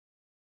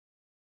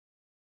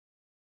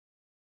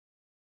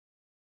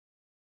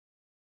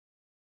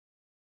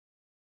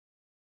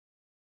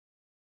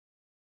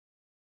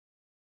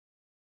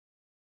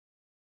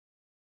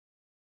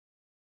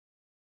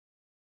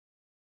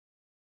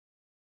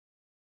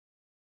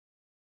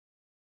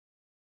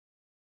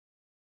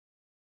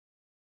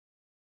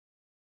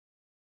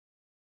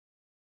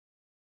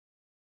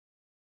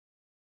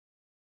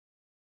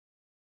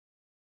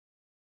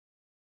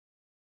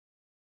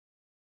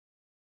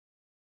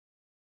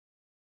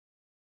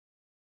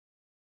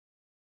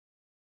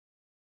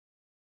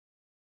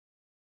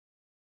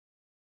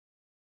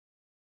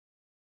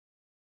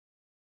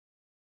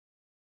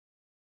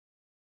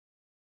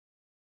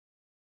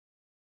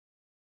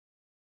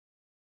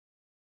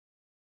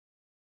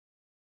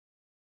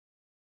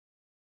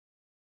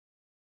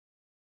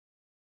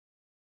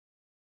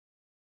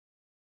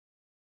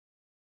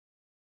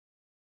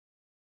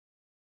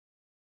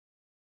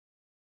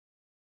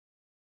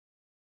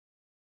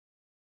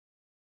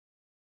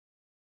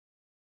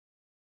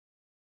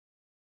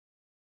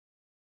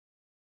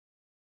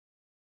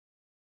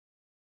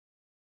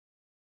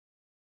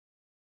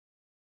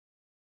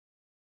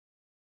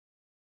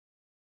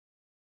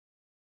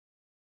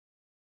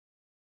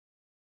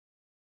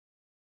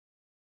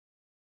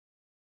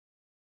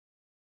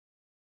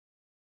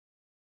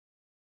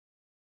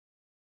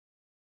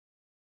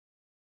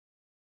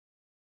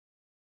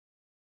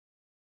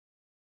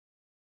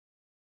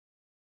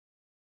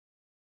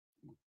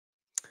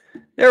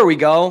There we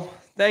go.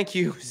 Thank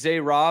you, Zay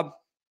Rob.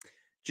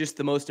 Just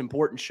the most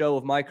important show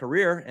of my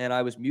career, and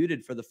I was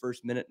muted for the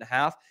first minute and a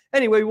half.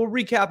 Anyway, we'll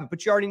recap it,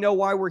 but you already know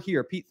why we're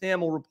here. Pete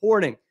Thamel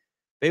reporting.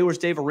 Baylor's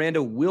Dave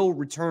Aranda will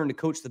return to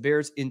coach the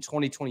Bears in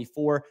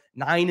 2024.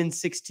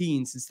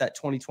 9-16 since that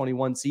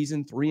 2021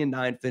 season.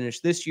 3-9 finish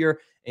this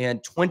year,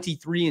 and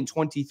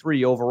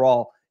 23-23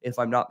 overall, if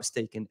I'm not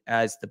mistaken,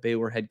 as the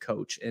Baylor head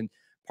coach. And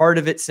part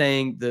of it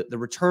saying the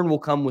return will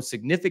come with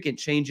significant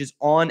changes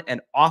on and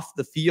off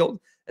the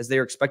field, as they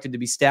are expected to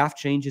be staff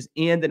changes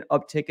and an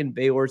uptick in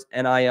Baylor's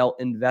NIL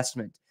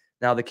investment.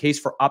 Now, the case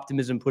for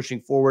optimism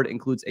pushing forward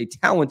includes a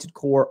talented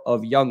core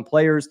of young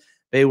players.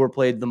 Baylor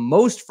played the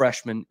most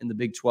freshmen in the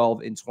Big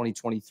 12 in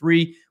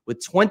 2023,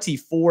 with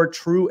 24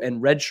 true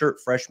and redshirt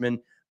freshmen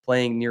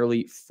playing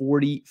nearly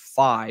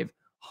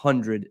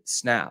 4,500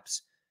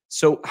 snaps.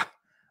 So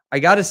I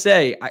got to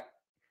say,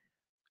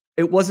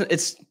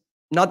 it's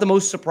not the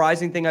most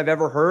surprising thing I've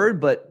ever heard,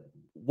 but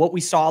what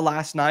we saw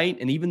last night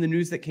and even the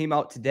news that came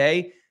out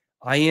today,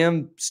 I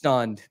am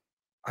stunned.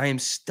 I am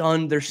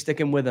stunned they're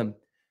sticking with him.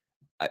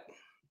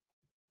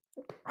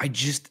 I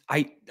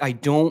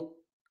don't,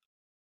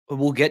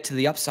 we'll get to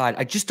the upside.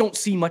 I just don't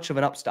see much of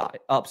an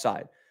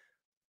upside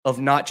of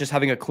not just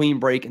having a clean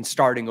break and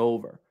starting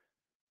over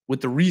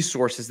with the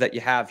resources that you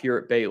have here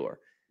at Baylor.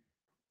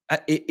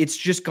 It's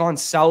just gone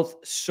south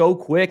so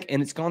quick,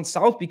 and it's gone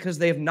south because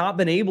they have not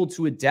been able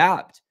to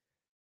adapt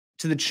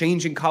to the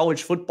changing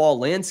college football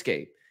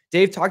landscape.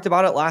 Dave talked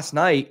about it last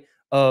night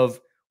of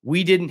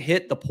we didn't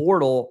hit the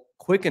portal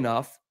quick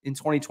enough in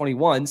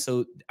 2021.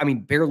 So, I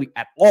mean, barely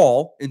at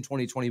all in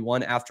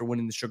 2021 after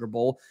winning the Sugar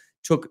Bowl.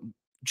 Took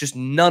just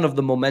none of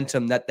the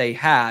momentum that they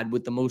had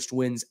with the most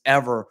wins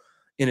ever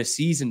in a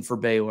season for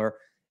Baylor.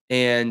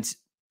 And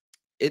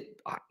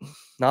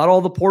not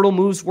all the portal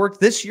moves worked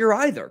this year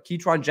either.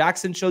 Keytron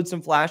Jackson showed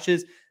some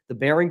flashes. The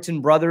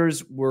Barrington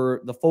brothers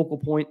were the focal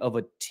point of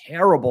a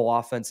terrible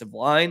offensive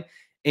line.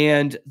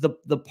 And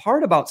the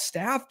part about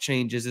staff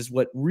changes is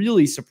what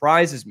really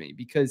surprises me,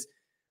 because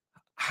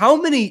how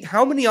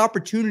many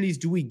opportunities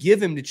do we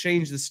give him to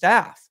change the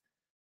staff?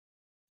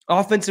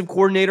 Offensive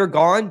coordinator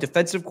gone,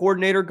 defensive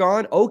coordinator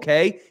gone.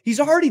 Okay, he's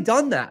already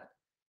done that.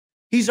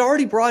 He's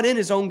already brought in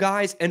his own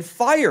guys and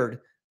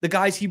fired the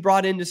guys he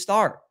brought in to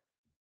start,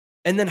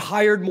 and then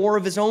hired more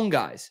of his own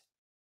guys.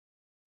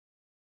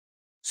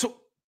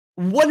 So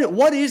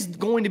what is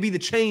going to be the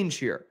change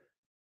here?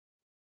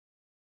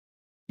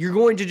 You're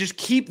going to just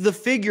keep the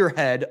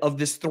figurehead of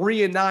this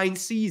 3-9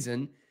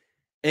 season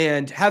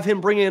and have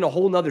him bring in a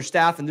whole nother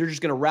staff, and they're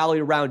just going to rally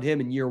around him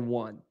in year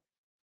one.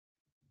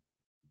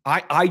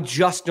 I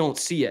just don't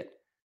see it.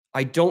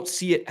 I don't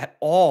see it at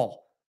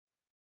all.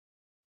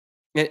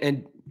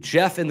 And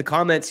Jeff in the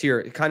comments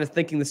here, kind of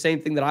thinking the same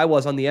thing that I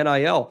was on the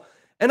NIL.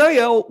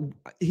 NIL,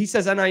 he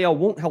says NIL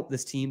won't help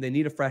this team. They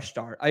need a fresh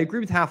start. I agree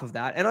with half of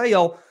that.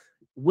 NIL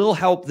will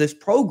help this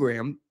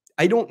program.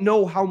 I don't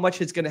know how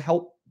much it's going to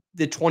help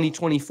the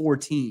 2024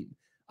 team.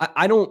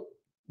 I don't.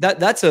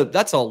 That's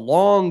a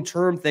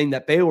long-term thing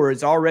that Baylor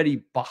is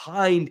already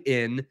behind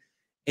in,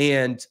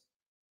 and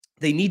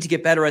they need to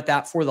get better at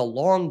that for the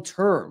long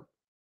term.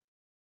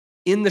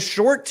 In the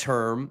short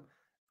term,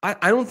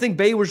 I don't think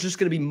Baylor's just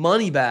going to be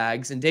money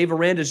bags and Dave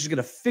Aranda is just going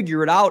to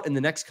figure it out in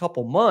the next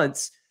couple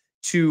months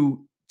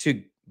to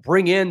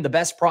bring in the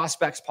best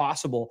prospects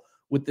possible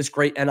with this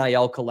great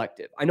NIL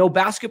collective. I know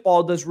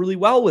basketball does really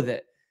well with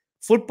it.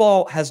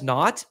 Football has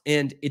not,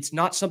 and it's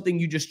not something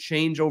you just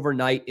change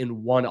overnight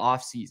in one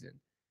offseason.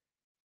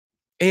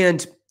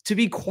 And to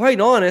be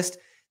quite honest,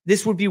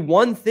 this would be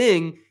one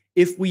thing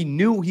if we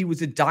knew he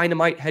was a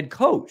dynamite head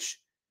coach.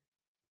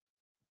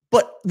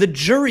 But the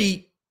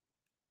jury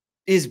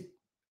is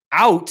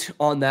out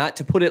on that,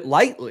 to put it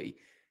lightly.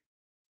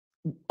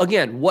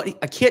 Again,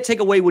 I can't take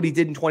away what he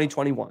did in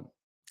 2021.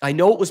 I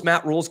know it was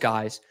Mack Rhoades'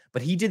 guys,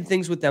 but he did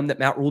things with them that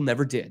Mack Rhoades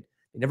never did.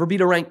 They never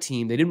beat a ranked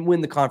team. They didn't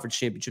win the conference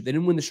championship. They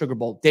didn't win the Sugar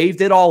Bowl. Dave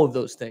did all of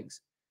those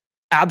things.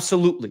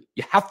 Absolutely.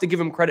 You have to give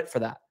him credit for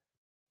that.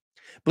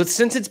 But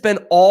since it's been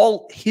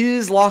all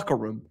his locker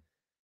room,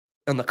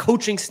 on the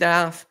coaching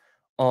staff,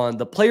 on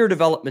the player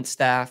development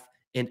staff,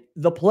 and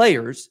the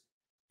players,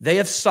 they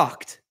have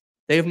sucked.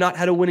 They have not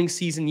had a winning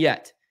season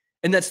yet.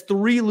 And that's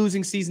 3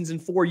 losing seasons in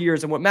 4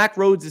 years. And what Mack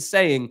Rhoades is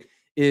saying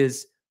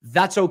is,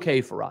 that's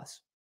okay for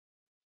us.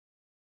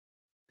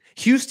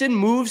 Houston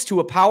moves to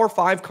a Power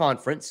 5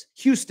 conference.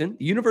 Houston,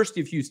 the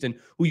University of Houston,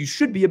 who you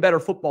should be a better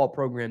football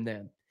program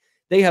than.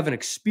 They have an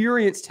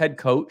experienced head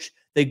coach.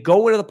 They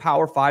go into the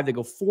Power 5. They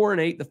go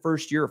 4-8 the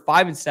first year, or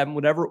 5-7,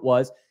 whatever it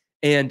was.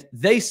 And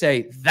they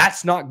say,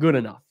 that's not good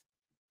enough.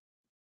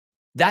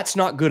 That's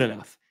not good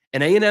enough.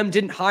 And A&M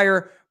didn't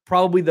hire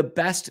probably the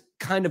best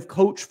kind of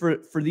coach for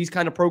these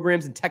kind of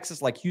programs in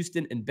Texas, like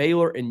Houston and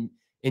Baylor and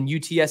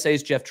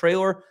UTSA's Jeff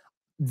Traylor.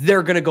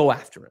 They're going to go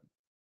after him.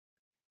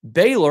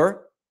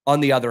 Baylor, on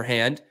the other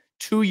hand,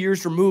 2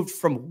 years removed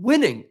from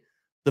winning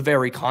the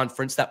very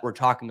conference that we're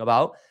talking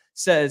about,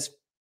 says,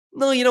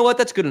 no, you know what?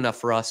 That's good enough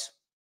for us.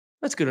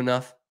 That's good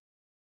enough.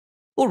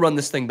 We'll run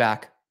this thing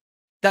back.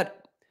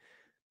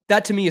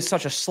 That to me is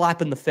such a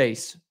slap in the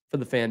face for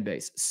the fan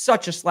base.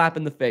 Such a slap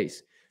in the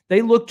face.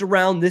 They looked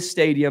around this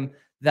stadium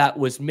that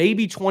was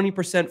maybe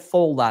 20%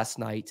 full last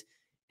night,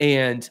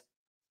 and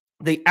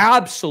they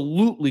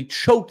absolutely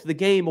choked the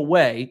game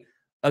away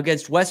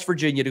against West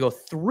Virginia to go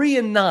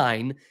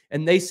 3-9,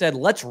 and they said,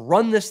 let's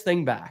run this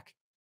thing back.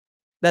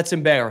 That's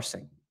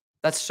embarrassing.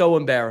 That's so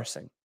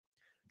embarrassing.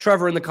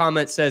 Trevor in the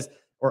comments says,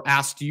 or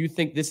asks, do you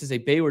think this is a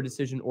Baylor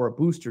decision or a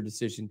booster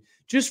decision?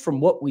 Just from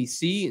what we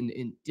see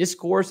in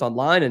discourse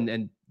online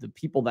and the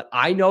people that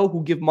I know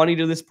who give money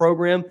to this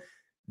program,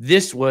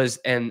 this was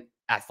an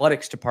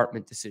athletics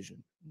department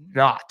decision.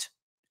 Not,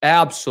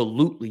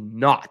 absolutely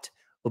not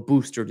a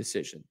booster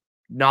decision.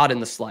 Not in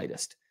the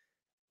slightest.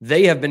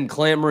 They have been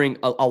clamoring,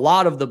 a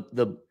lot of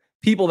the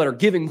people that are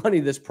giving money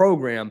to this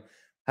program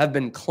have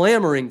been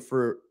clamoring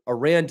for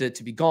Aranda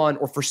to be gone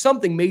or for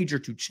something major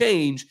to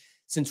change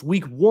since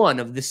week 1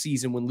 of this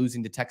season when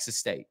losing to Texas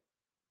State.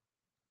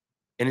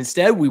 And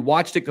instead, we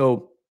watched it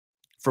go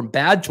from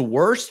bad to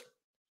worse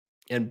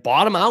and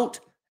bottom out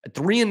at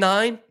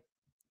 3-9.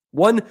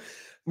 One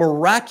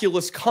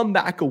miraculous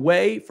comeback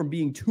away from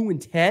being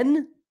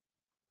 2-10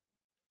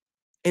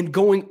 and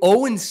going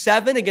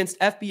 0-7 against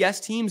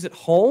FBS teams at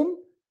home.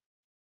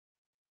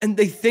 And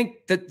they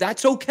think that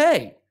that's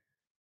okay.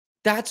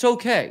 That's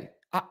okay.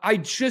 I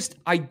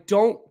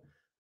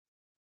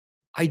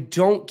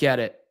don't get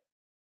it.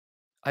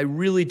 I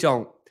really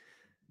don't.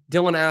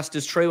 Dylan asked,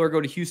 does Traylor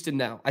go to Houston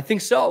now? I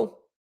think so.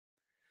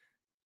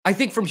 I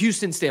think from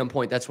Houston's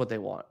standpoint, that's what they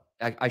want.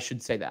 I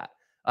should say that.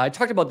 I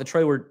talked about the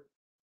Traylor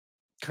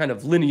kind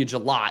of lineage a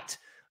lot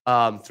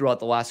throughout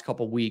the last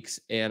couple of weeks.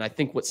 And I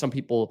think what some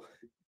people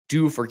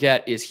do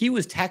forget is he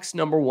was Tech's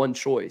 #1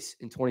 choice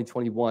in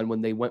 2021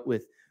 when they went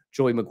with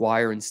Joey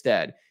McGuire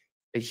instead.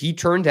 He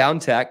turned down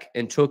Tech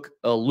and took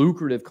a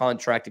lucrative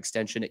contract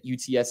extension at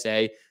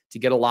UTSA to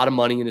get a lot of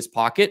money in his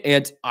pocket.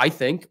 And I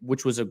think,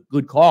 which was a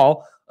good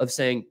call, of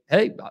saying,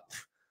 hey,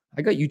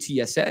 I got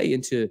UTSA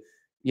into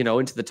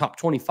the top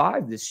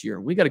 25 this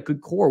year. We got a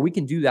good core. We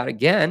can do that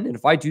again. And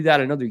if I do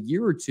that another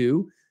year or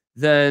two,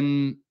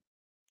 then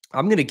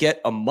I'm going to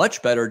get a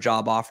much better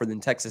job offer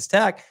than Texas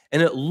Tech.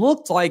 And it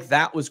looked like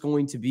that was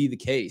going to be the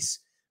case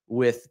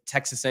with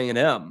Texas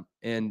A&M.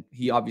 And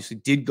he obviously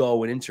did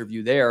go and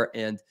interview there.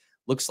 And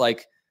looks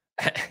like,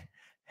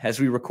 as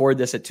we record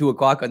this at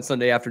 2:00 on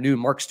Sunday afternoon,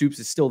 Mark Stoops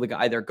is still the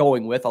guy they're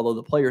going with, although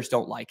the players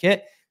don't like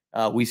it.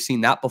 We've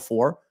seen that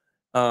before.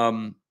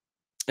 And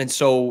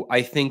so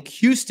I think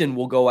Houston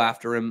will go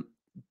after him.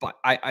 But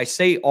I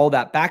say all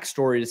that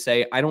backstory to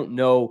say I don't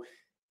know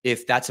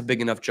if that's a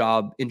big enough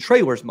job in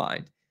Traylor's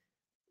mind.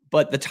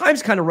 But the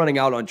time's kind of running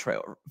out on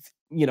Traylor.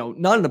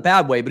 Not in a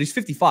bad way, but he's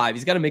 55.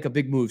 He's got to make a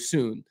big move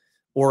soon,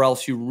 or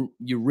else you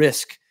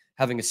risk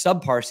having a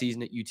subpar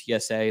season at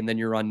UTSA, and then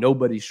you're on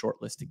nobody's short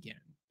list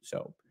again.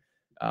 So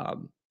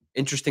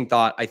interesting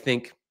thought. I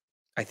think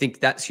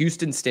that's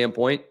Houston's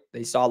standpoint.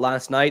 They saw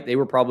last night. They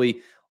were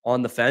probably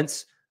on the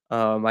fence.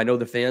 I know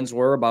the fans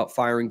were about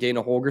firing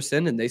Dana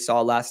Holgerson, and they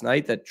saw last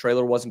night that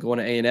Traylor wasn't going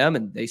to A&M,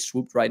 and they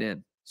swooped right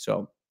in.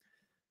 So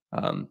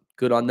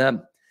good on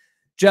them.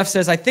 Jeff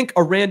says, I think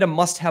Aranda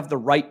must have the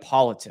right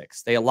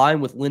politics. They align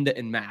with Linda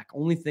and Mack.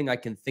 Only thing I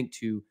can think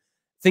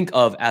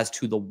of as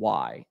to the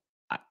why.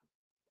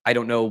 I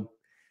don't know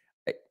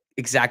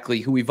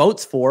exactly who he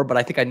votes for, but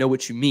I think I know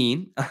what you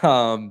mean.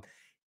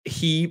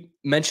 He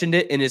mentioned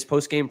it in his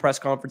post-game press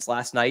conference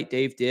last night.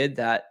 Dave did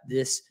that.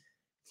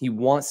 He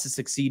wants to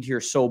succeed here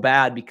so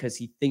bad because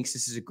he thinks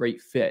this is a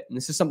great fit. And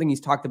this is something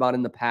he's talked about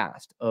in the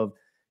past of,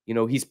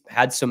 he's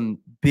had some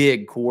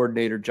big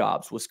coordinator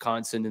jobs.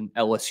 Wisconsin and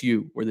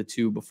LSU were the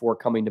two before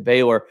coming to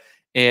Baylor.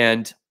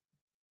 And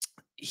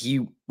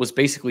he was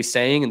basically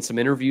saying in some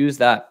interviews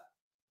that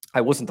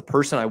I wasn't the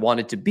person I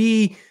wanted to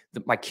be,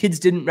 that my kids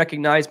didn't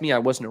recognize me. I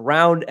wasn't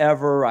around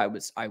ever. I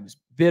was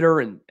bitter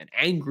and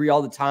angry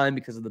all the time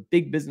because of the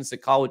big business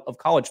of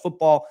college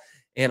football.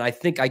 And I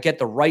think I get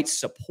the right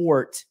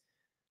support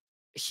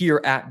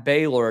here at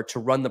Baylor to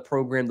run the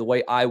program the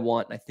way I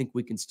want. And I think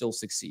we can still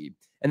succeed.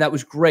 And that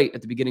was great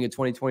at the beginning of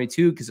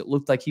 2022 because it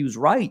looked like he was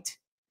right.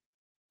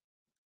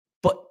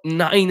 But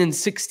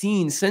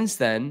 9-16 since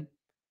then,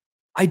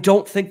 I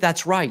don't think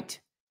that's right.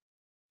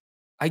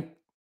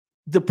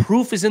 The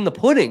proof is in the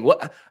pudding.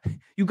 What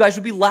you guys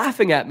would be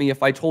laughing at me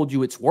if I told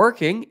you it's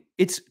working.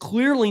 It's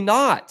clearly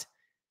not.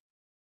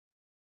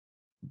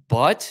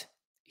 But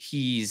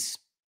he's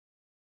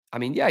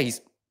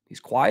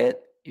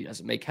quiet. He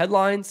doesn't make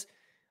headlines.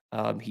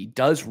 He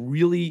does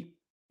really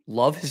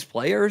love his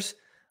players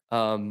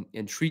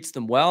and treats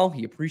them well.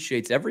 He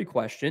appreciates every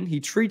question. He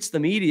treats the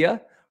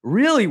media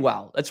really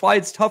well. That's why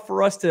it's tough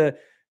for us to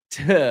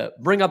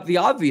bring up the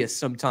obvious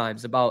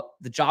sometimes about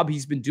the job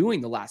he's been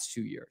doing the last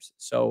 2 years.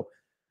 So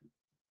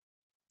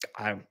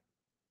I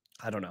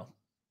don't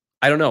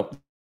know.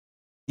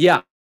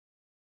 Yeah,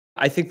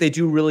 I think they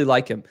do really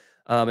like him.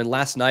 And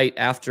last night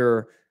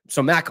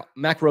so Mack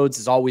Rhoades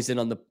is always in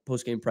on the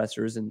post-game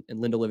pressers, and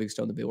Linda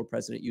Livingstone, the Baylor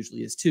president,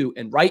 usually is too.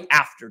 And right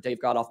after Dave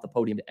got off the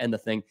podium to end the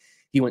thing,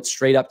 he went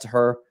straight up to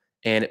her,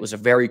 and it was a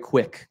very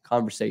quick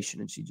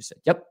conversation. And she just said,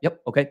 yep,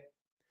 okay.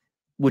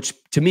 which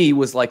to me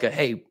was like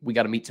hey, we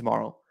got to meet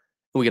tomorrow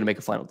and we got to make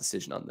a final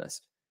decision on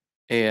this.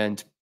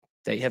 And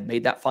they have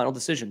made that final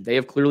decision. They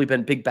have clearly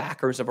been big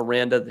backers of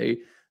Aranda.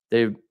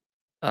 They've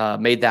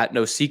made that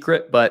no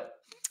secret. But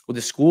with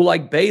a school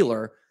like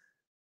Baylor,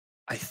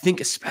 I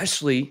think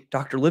especially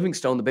Dr.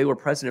 Livingstone, the Baylor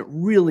president,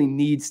 really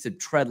needs to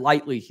tread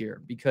lightly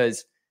here,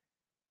 because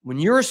when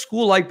you're a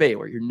school like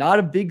Baylor, you're not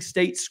a big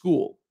state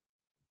school.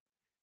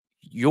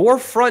 Your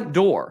front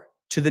door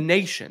to the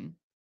nation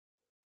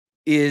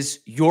is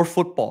your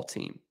football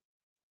team,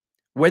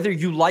 whether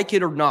you like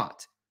it or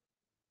not.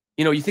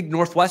 You think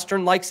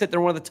Northwestern likes it.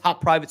 They're one of the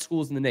top private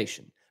schools in the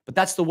nation, but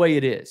that's the way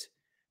it is.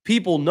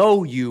 People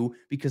know you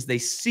because they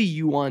see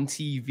you on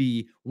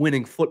TV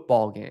winning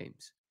football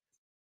games.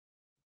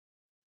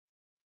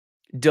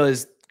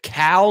 Does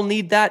Cal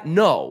need that?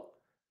 No.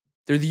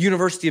 They're the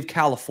University of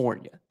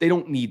California. They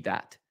don't need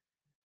that.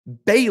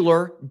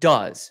 Baylor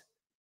does.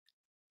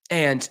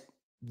 And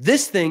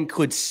this thing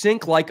could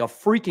sink like a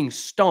freaking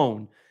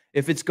stone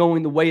if it's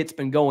going the way it's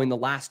been going the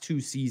last 2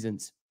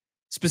 seasons,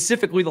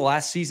 specifically the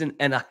last season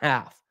and a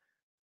half,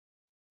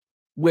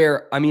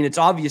 where, it's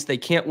obvious they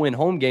can't win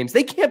home games.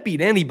 They can't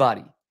beat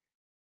anybody.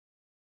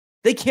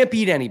 They can't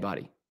beat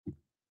anybody.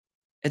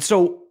 And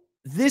so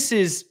this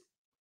is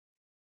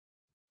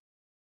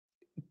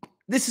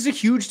a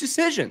huge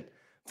decision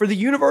for the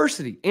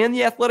university and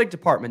the athletic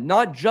department,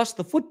 not just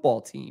the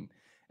football team.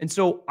 And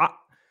so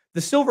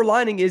the silver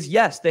lining is,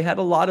 yes, they had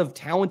a lot of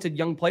talented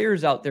young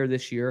players out there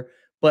this year,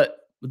 but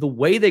the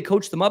way they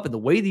coached them up and the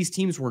way these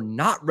teams were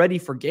not ready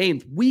for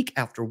games week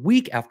after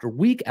week after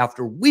week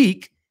after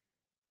week,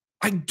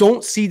 I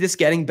don't see this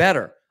getting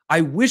better.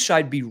 I wish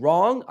I'd be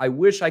wrong. I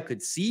wish I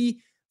could see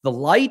the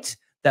light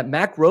that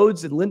Mack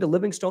Rhoades and Linda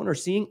Livingstone are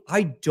seeing.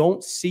 I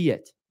don't see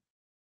it.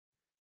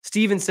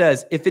 Steven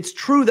says, if it's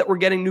true that we're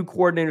getting new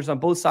coordinators on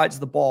both sides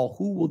of the ball,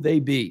 who will they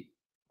be?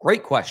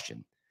 Great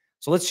question.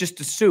 So let's just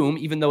assume,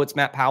 even though it's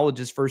Matt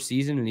Powledge's first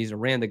season and he's a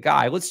Aranda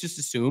guy, let's just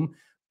assume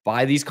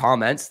by these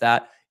comments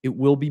that it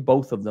will be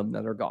both of them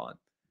that are gone.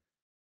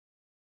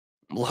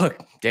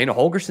 Look, Dana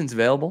Holgerson's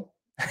available.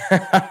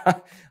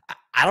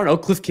 I don't know.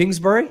 Cliff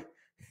Kingsbury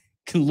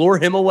can lure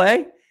him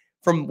away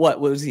from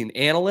what was he, an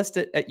analyst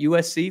at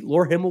USC?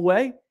 Lure him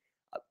away?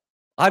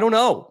 I don't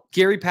know.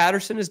 Gary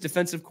Patterson is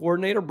defensive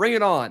coordinator. Bring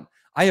it on.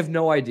 I have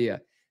no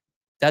idea.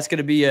 That's going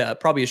to be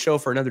probably a show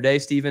for another day,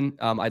 Stephen.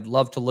 I'd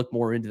love to look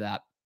more into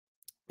that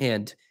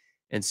and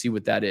see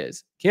what that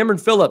is. Cameron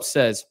Phillips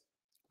says,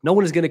 no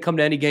one is going to come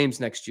to any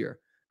games next year.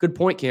 Good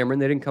point, Cameron.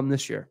 They didn't come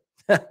this year.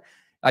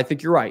 I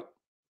think you're right.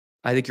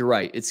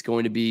 It's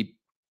going to be,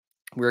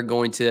 we're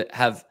going to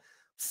have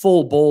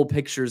full bowl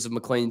pictures of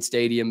McLean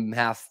Stadium,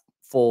 half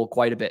full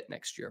quite a bit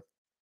next year.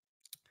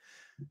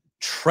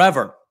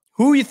 Trevor,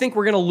 who do you think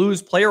we're going to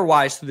lose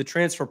player-wise through the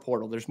transfer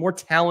portal? There's more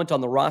talent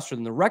on the roster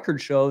than the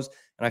record shows,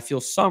 and I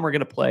feel some are going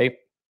to play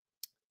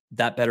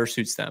that better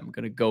suits them. I'm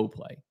going to go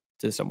play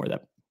to somewhere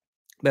that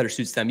better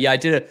suits them. Yeah, I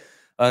did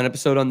an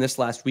episode on this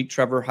last week,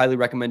 Trevor. Highly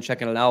recommend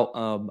checking it out.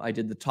 I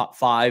did the top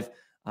 5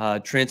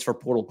 transfer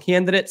portal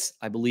candidates.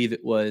 I believe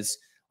it was,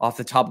 off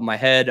the top of my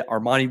head,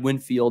 Armani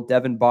Winfield,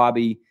 Devin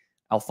Bobby,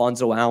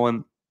 Alfonso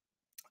Allen,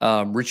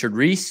 Richard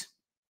Reese,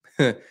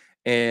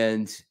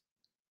 and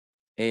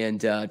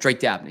Drake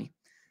Dabney,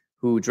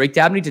 Drake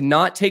Dabney did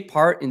not take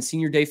part in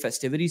senior day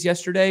festivities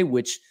yesterday,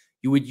 which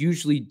you would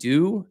usually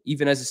do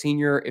even as a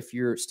senior if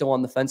you're still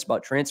on the fence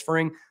about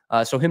transferring.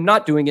 So him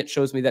not doing it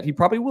shows me that he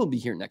probably will be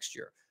here next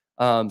year.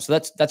 So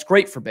that's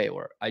great for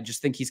Baylor. I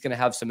just think he's going to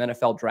have some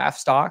NFL draft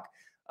stock.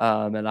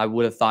 And I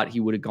would have thought he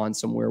would have gone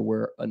somewhere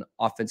where an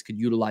offense could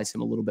utilize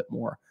him a little bit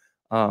more.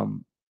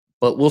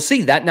 But we'll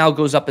see. That now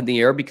goes up in the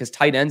air because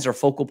tight ends are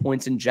focal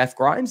points in Jeff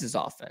Grimes'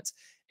 offense.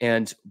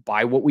 And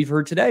by what we've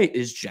heard today,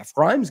 is Jeff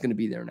Grimes going to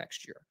be there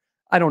next year?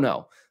 I don't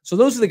know. So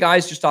those are the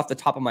guys just off the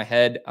top of my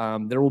head.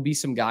 There will be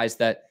some guys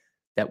that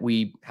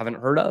we haven't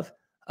heard of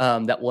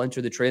that will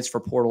enter the transfer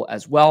portal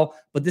as well.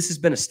 But this has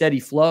been a steady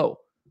flow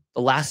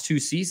the last 2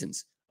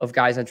 seasons of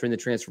guys entering the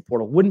transfer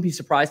portal. Wouldn't be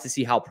surprised to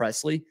see Hal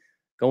Presley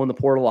go in the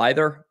portal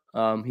either.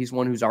 He's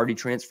one who's already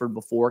transferred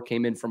before,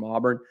 came in from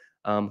Auburn,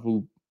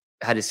 who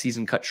had his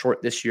season cut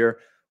short this year.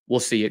 We'll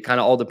see. It kind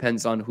of all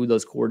depends on who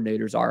those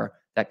coordinators are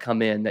that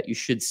come in that you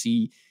should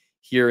see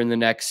here in the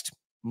next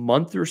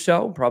month or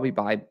so, probably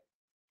by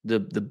the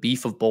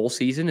beef of bowl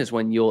season is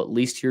when you'll at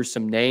least hear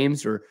some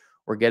names or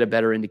get a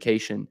better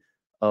indication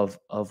of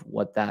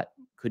what that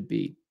could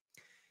be.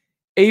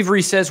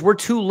 Avery says, we're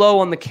too low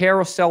on the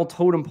carousel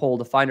totem pole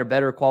to find a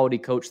better quality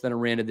coach than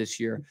Aranda this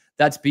year.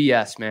 That's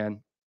BS,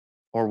 man,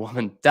 or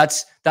woman.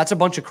 That's a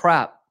bunch of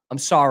crap. I'm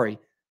sorry.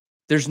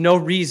 There's no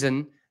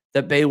reason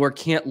that Baylor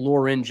can't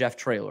lure in Jeff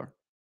Traylor,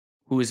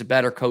 who is a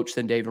better coach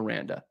than Dave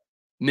Aranda.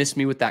 Miss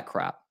me with that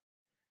crap.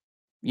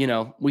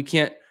 We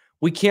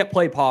can't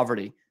play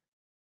poverty.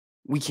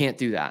 We can't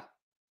do that.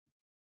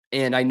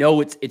 And I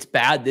know it's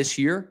bad this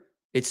year.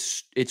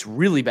 It's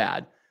really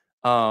bad.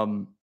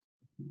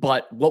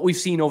 But what we've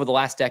seen over the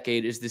last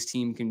decade is this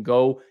team can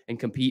go and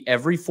compete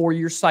every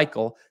 4-year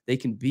cycle. They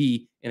can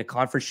be in a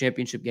conference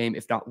championship game,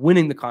 if not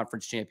winning the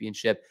conference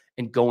championship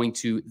and going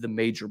to the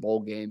major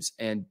bowl games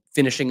and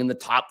finishing in the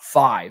top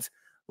 5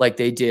 like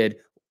they did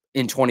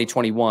in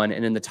 2021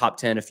 and in the top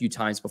 10 a few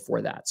times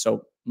before that.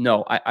 So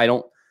no, I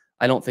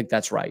don't think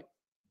that's right.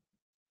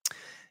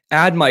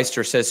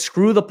 Admeister says,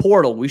 screw the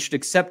portal. We should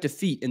accept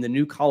defeat in the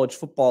new college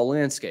football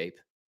landscape.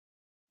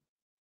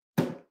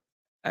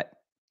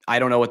 I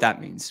don't know what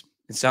that means.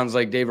 It sounds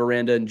like Dave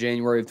Aranda in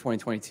January of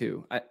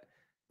 2022.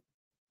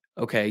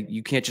 Okay,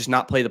 you can't just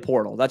not play the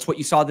portal. That's what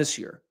you saw this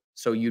year.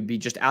 So you'd be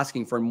just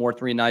asking for more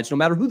 3-and-9s, no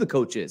matter who the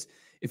coach is,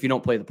 if you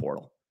don't play the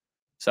portal.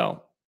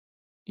 So,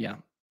 yeah.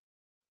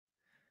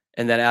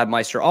 And then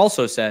Admeister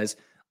also says,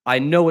 I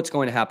know what's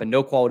going to happen.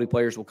 No quality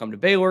players will come to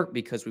Baylor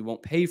because we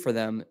won't pay for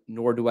them,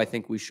 nor do I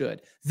think we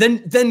should.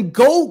 Then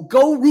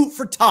go root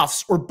for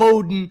Tufts or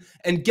Bowdoin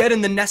and get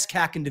in the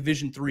NESCAC in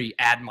Division III,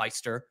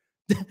 Admeister.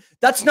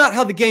 That's not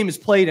how the game is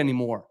played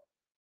anymore.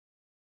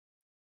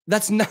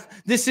 This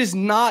is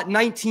not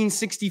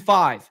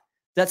 1965.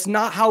 That's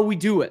not how we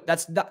do it.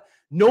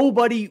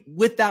 Nobody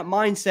with that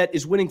mindset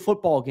is winning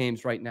football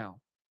games right now.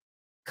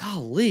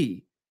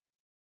 Golly.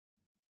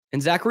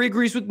 And Zachary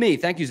agrees with me.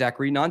 Thank you,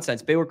 Zachary.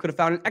 Nonsense. Baylor could have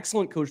found an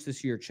excellent coach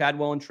this year.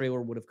 Chadwell and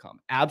Traylor would have come.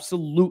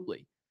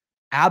 Absolutely.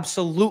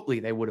 Absolutely,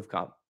 they would have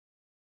come.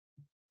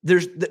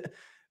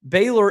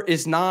 Baylor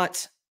is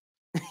not,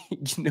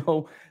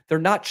 they're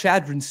not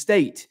Chadron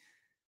State.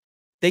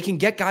 They can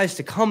get guys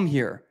to come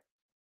here.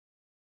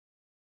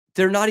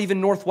 They're not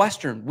even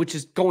Northwestern, which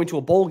is going to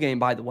a bowl game,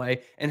 by the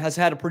way, and has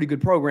had a pretty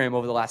good program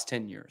over the last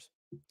 10 years.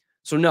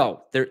 So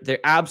no, they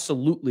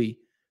absolutely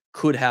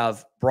could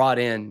have brought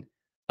in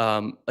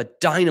a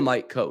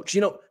dynamite coach. They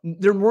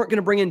weren't going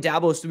to bring in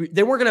Dabo.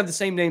 They weren't going to have the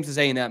same names as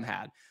A&M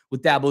had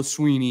with Dabo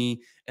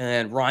Sweeney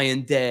and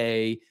Ryan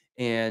Day.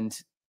 And,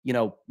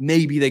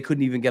 maybe they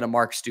couldn't even get a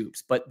Mark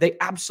Stoops, but they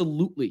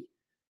absolutely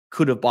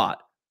could have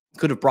brought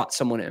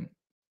someone in.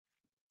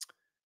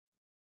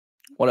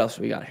 What else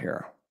we got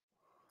here?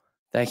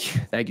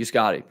 Thank you,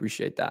 Scotty.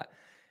 Appreciate that.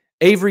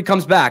 Avery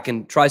comes back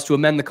and tries to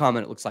amend the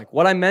comment. It looks like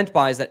what I meant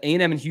by is that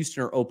A&M and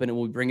Houston are open and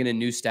we'll be bringing in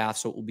new staff,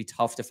 so it will be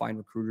tough to find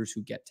recruiters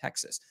who get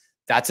Texas.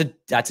 That's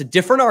a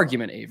different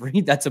argument,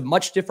 Avery. That's a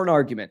much different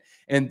argument.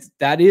 And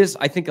that is,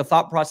 I think, a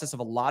thought process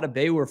of a lot of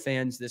Baylor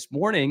fans this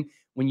morning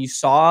when you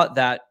saw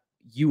that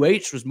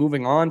UH was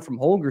moving on from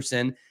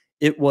Holgorsen.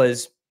 It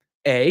was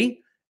a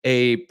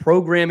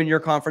program in your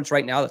conference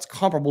right now that's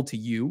comparable to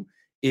you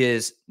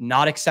is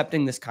not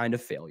accepting this kind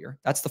of failure.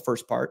 That's the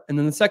first part. And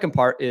then the second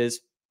part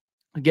is,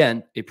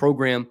 again, a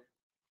program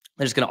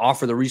that is going to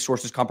offer the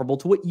resources comparable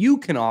to what you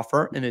can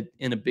offer in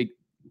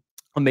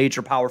a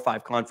major Power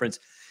 5 conference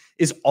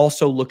is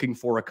also looking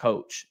for a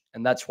coach.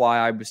 And that's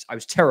why I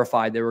was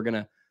terrified they were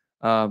going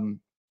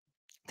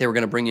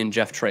to bring in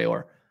Jeff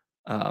Traylor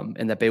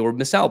and that Baylor would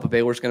miss out, but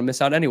Baylor's going to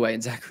miss out anyway.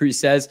 And Zachary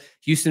says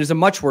Houston is a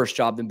much worse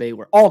job than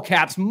Baylor. All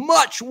caps,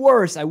 much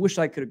worse. I wish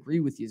I could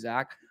agree with you,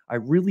 Zach. I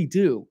really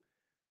do.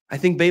 I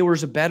think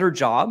Baylor's a better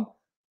job.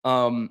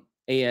 And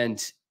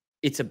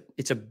it's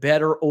a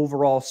better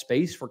overall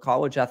space for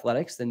college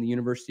athletics than the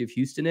University of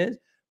Houston is.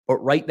 But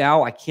right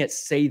now, I can't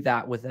say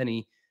that with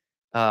any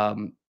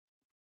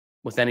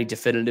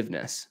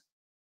definitiveness.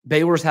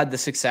 Baylor's had the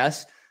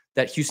success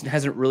that Houston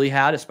hasn't really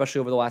had, especially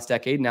over the last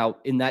decade. Now,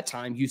 in that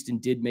time, Houston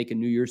did make a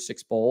New Year's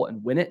Six bowl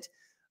and win it.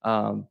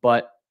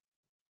 But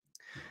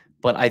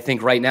I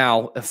think right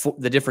now,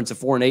 the difference of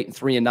 4-8 and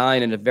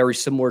 3-9 and a very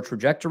similar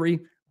trajectory,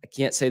 I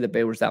can't say that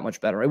Baylor's that much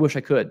better. I wish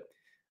I could.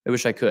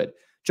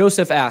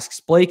 Joseph asks,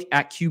 Blake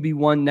at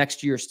QB1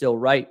 next year still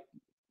right?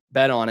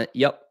 Bet on it.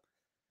 Yep.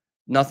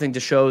 Nothing to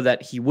show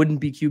that he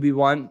wouldn't be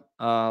QB1.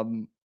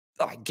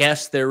 I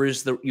guess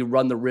you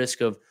run the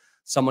risk of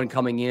someone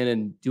coming in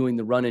and doing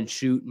the run and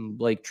shoot and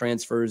Blake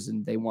transfers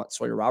and they want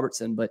Sawyer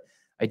Robertson, but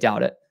I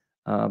doubt it.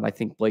 I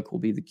think Blake will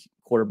be the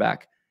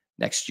quarterback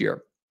next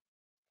year.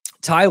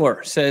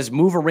 Tyler says,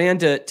 move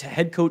Aranda to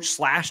head coach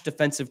 /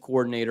 defensive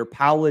coordinator,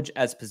 Powledge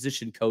as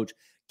position coach,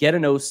 get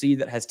an OC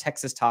that has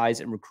Texas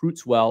ties and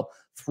recruits well,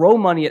 throw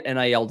money at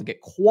NIL to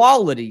get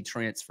quality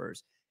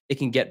transfers. It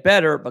can get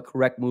better, but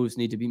correct moves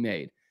need to be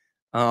made.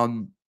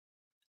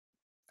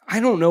 I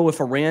don't know if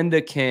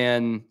Aranda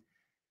can.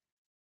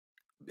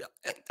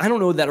 I don't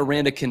know that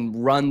Aranda can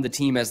run the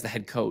team as the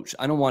head coach.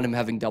 I don't want him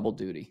having double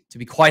duty, to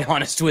be quite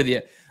honest with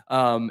you.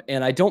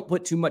 And I don't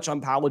put too much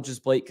on Powledge's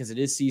plate because it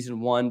is season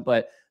 1,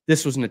 but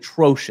this was an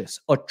atrocious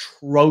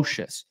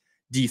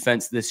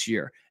defense this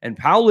year. And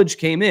Powledge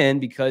came in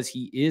because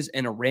he is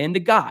an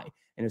Aranda guy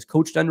and has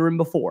coached under him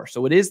before.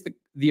 So it is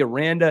the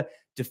Aranda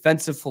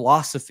defensive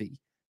philosophy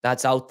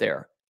that's out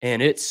there.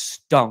 And it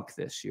stunk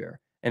this year.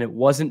 And it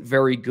wasn't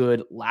very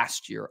good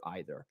last year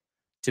either,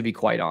 to be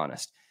quite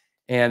honest.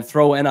 And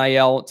throw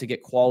NIL to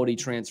get quality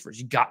transfers.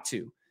 You got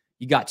to.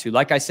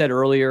 Like I said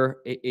earlier,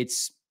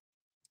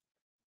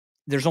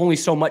 there's only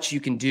so much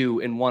you can do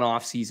in one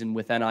offseason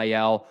with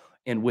NIL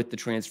and with the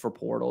transfer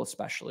portal,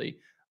 especially.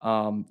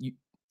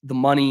 the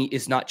money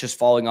is not just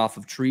falling off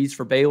of trees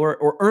for Baylor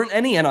or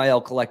any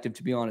NIL collective,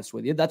 to be honest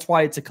with you. That's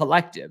why it's a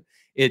collective.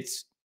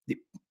 It's the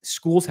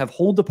schools have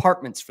whole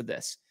departments for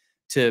this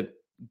to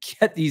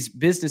get these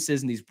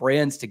businesses and these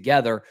brands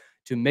together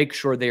to make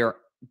sure they are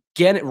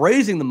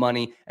raising the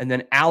money and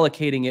then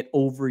allocating it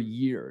over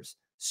years.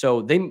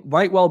 So they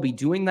might well be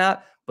doing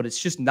that, but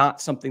it's just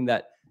not something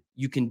that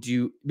you can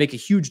make a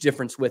huge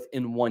difference with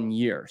in 1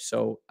 year.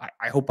 So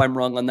I hope I'm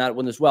wrong on that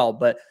one as well,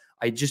 but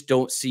I just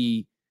don't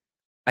see.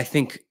 I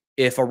think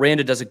if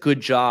Aranda does a good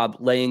job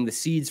laying the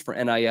seeds for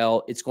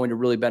NIL, it's going to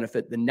really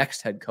benefit the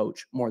next head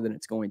coach more than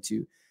it's going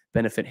to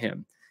benefit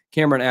him.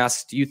 Cameron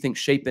asks, do you think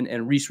Shapen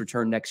and Reese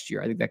return next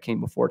year? I think that came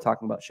before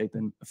talking about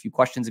Shapen a few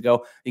questions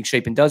ago. I think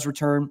Shapen does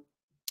return.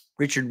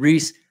 Richard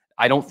Reese,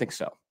 I don't think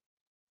so.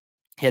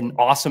 He had an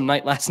awesome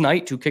night last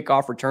night, 2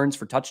 kickoff returns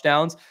for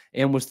touchdowns,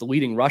 and was the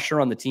leading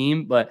rusher on the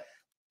team, but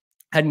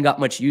hadn't got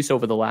much use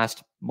over the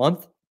last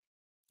month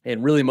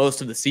and really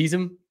most of the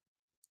season.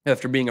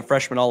 After being a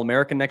freshman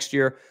All-American next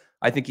year,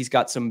 I think he's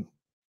got some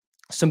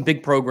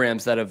big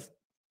programs that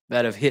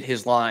have hit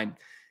his line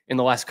in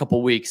the last couple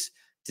of weeks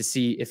to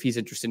see if he's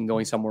interested in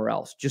going somewhere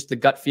else. Just the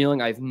gut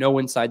feeling. I have no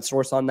inside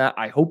source on that.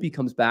 I hope he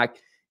comes back.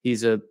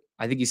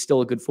 I think he's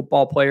still a good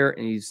football player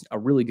and he's a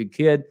really good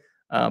kid.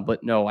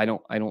 But no, I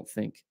don't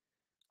think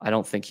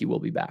he will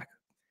be back.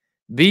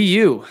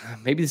 BU,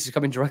 maybe this is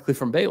coming directly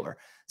from Baylor,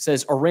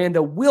 says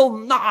Aranda will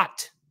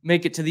not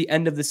make it to the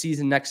end of the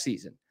season next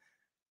season.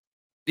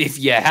 If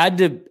you had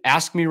to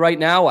ask me right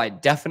now, I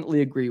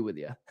definitely agree with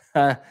you.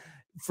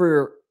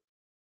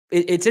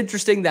 It's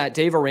interesting that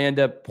Dave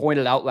Aranda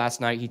pointed out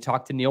last night, he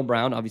talked to Neil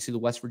Brown, obviously the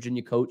West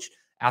Virginia coach,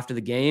 after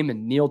the game,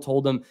 and Neil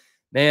told him,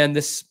 man,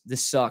 this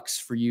sucks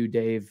for you,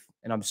 Dave,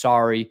 and I'm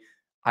sorry.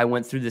 I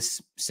went through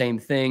this same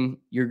thing.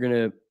 You're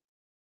gonna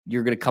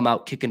come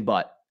out kicking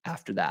butt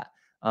after that,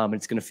 and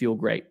it's gonna feel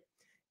great.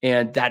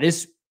 And that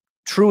is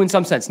true in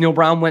some sense. Neil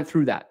Brown went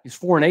through that. He's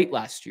 4-8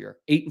 last year,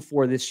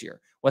 8-4 this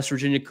year. West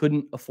Virginia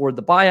couldn't afford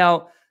the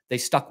buyout. They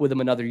stuck with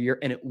him another year,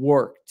 and it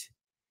worked.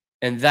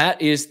 And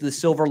that is the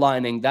silver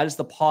lining. That is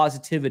the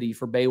positivity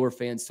for Baylor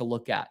fans to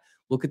look at.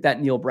 Look at that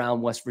Neil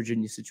Brown, West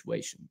Virginia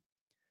situation.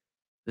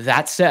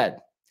 That said,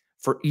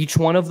 for each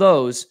one of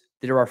those,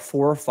 there are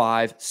 4 or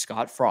 5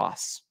 Scott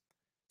Frosts.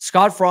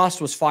 Scott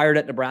Frost was fired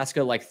at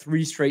Nebraska like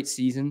 3 straight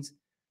seasons.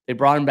 They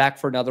brought him back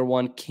for another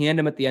one, canned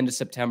him at the end of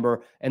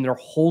September, and their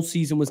whole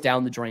season was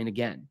down the drain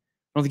again.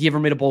 I don't think he ever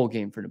made a bowl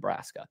game for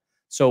Nebraska.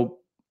 So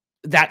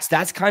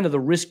that's kind of the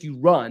risk you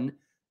run,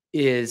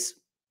 is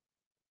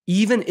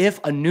even if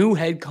a new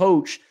head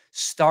coach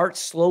starts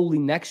slowly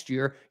next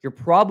year, you're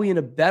probably in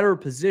a better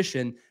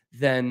position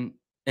than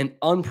an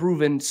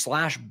unproven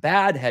 /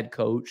 bad head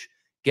coach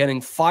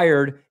getting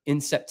fired in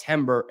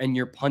September and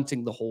you're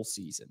punting the whole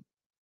season.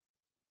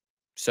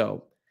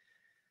 So,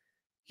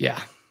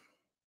 yeah.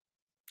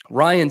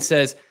 Ryan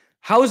says,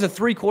 how is a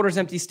 3/4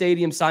 empty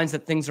stadium signs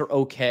that things are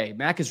okay?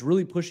 Mack is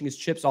really pushing his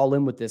chips all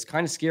in with this.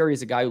 Kind of scary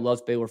as a guy who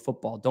loves Baylor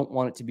football. Don't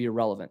want it to be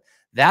irrelevant.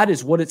 That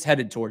is what it's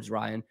headed towards,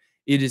 Ryan.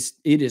 It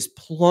is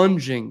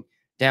plunging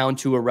down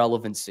to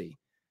irrelevancy.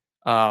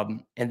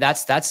 And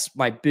that's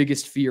my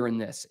biggest fear in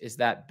this, is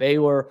that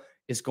Baylor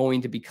is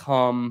going to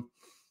become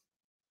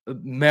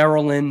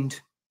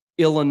Maryland,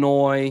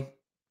 Illinois,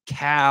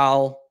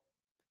 Cal,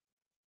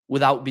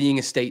 without being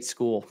a state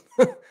school.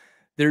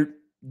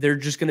 They're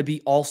just going to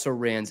be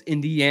also-rans.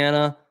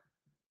 Indiana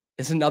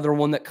is another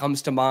one that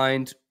comes to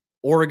mind.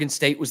 Oregon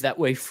State was that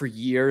way for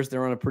years.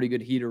 They're on a pretty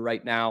good heater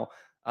right now.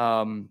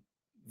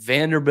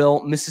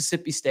 Vanderbilt,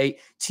 Mississippi State,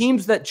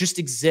 teams that just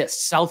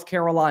exist. South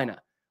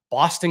Carolina,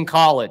 Boston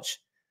College,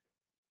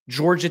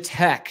 Georgia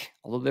Tech,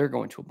 although they're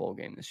going to a bowl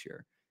game this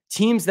year.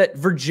 Teams that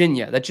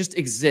Virginia, that just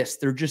exist.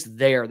 They're just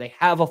there. They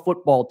have a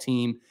football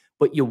team,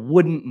 but you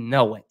wouldn't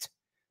know it.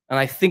 And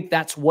I think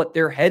that's what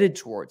they're headed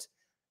towards.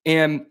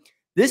 And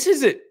this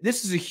is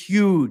a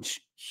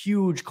huge,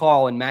 huge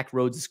call in Mack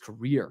Rhoades'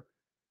 career.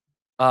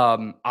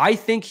 I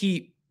think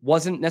he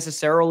wasn't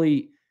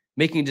necessarily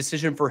making a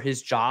decision for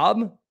his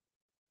job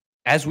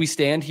as we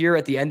stand here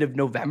at the end of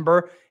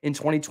November in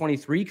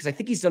 2023, because I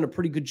think he's done a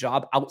pretty good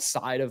job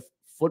outside of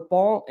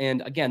football.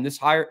 And again, this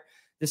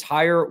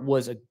hire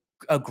was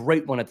a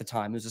great one at the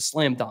time. It was a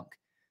slam dunk,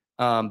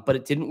 but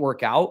it didn't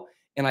work out.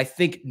 And I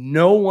think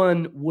no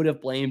one would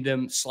have blamed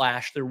him,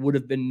 / there would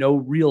have been no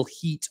real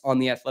heat on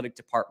the athletic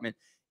department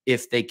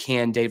if they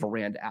canned Dave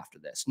Aranda after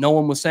this. No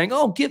one was saying,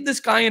 oh, give this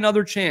guy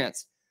another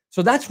chance.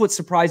 So that's what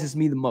surprises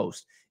me the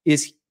most,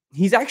 is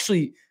he's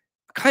actually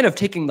kind of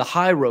taking the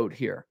high road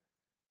here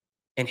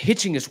and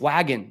hitching his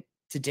wagon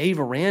to Dave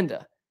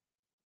Aranda.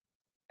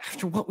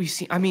 After what we've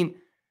seen, I mean,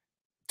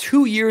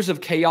 2 years of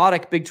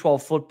chaotic Big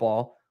 12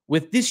 football,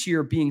 with this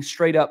year being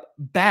straight up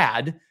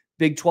bad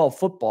Big 12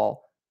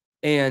 football,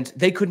 and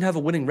they couldn't have a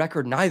winning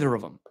record, neither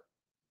of them.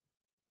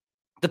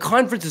 The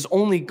conference is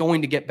only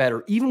going to get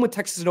better, even with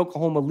Texas and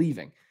Oklahoma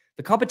leaving.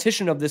 The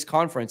competition of this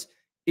conference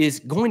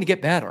is going to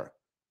get better.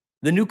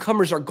 The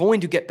newcomers are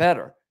going to get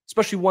better,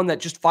 especially one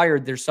that just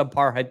fired their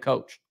subpar head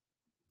coach.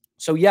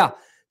 So, yeah,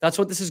 That's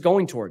what this is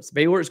going towards.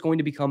 Baylor is going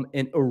to become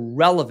an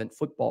irrelevant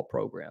football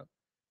program.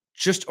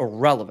 Just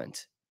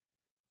irrelevant.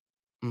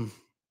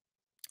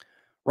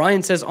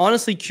 Ryan says,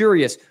 honestly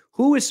curious,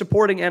 who is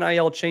supporting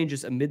NIL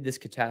changes amid this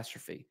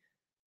catastrophe?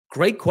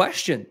 Great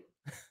question.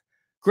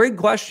 Great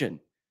question.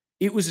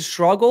 It was a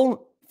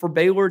struggle for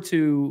Baylor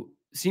to,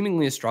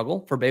 seemingly a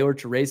struggle for Baylor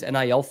to raise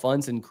NIL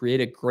funds and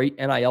create a great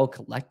NIL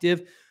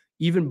collective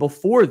even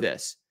before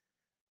this.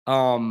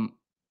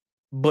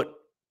 But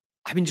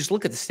I mean, just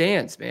look at the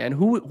stands, man.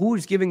 Who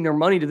is giving their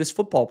money to this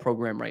football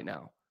program right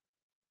now?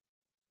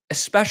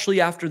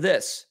 Especially after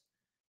this.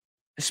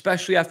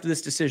 Especially after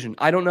this decision.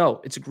 I don't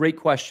know. It's a great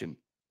question.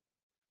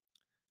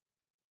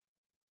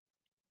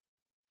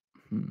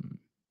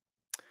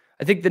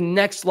 I think the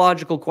next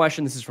logical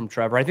question, this is from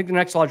Trevor, I think the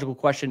next logical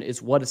question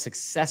is what a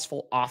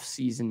successful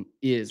offseason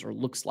is or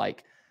looks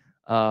like.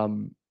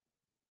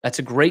 That's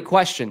a great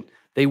question.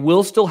 They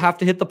will still have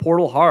to hit the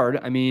portal hard.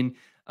 I mean,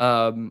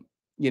 I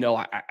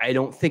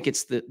don't think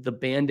it's the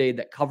Band-Aid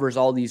that covers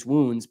all these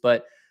wounds,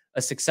 but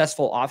a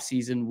successful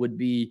offseason would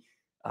be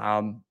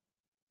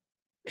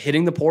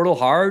hitting the portal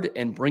hard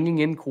and bringing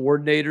in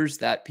coordinators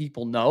that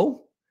people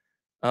know.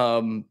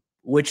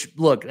 Which,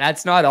 look,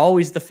 that's not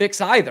always the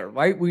fix either,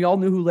 right? We all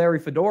knew who Larry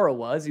Fedora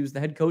was. He was the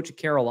head coach at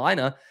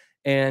Carolina,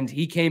 and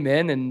he came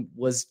in and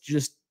was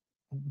just,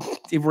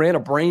 he ran a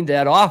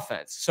brain-dead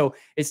offense. So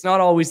it's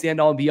not always the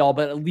end-all and be-all,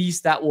 but at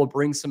least that will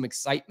bring some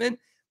excitement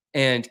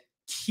and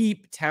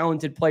keep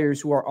talented players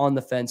who are on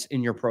the fence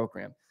in your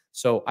program.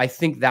 So I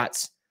think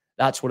that's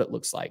what it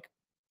looks like.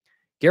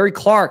 Gary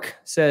Clark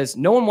says,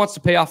 no one wants to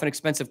pay off an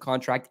expensive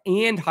contract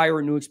and hire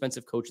a new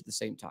expensive coach at the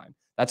same time.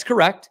 That's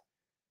correct.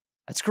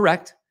 That's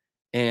correct.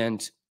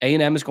 And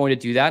A&M is going to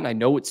do that. And I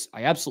know it's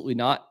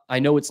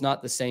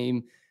not the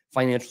same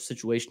financial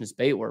situation as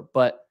Baylor,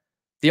 but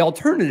the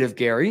alternative,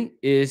 Gary,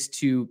 is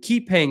to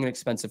keep paying an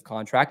expensive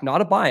contract, not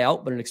a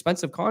buyout, but an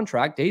expensive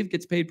contract. Dave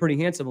gets paid pretty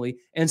handsomely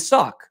and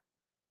suck.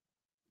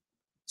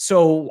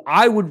 So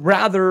I would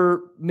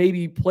rather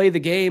maybe play the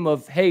game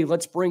of, hey,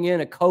 let's bring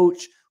in a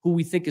coach who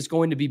we think is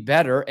going to be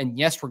better. And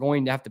yes, we're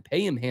going to have to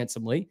pay him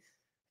handsomely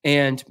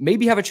and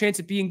maybe have a chance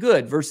at being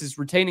good versus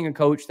retaining a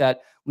coach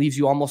that leaves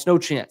you almost no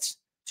chance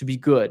to be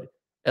good,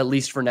 at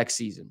least for next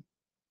season.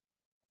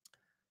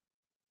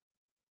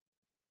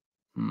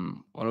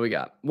 What do we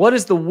got? What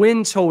is the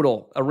win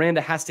total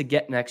Aranda has to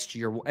get next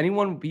year? Will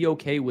anyone be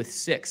okay with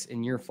 6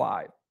 in year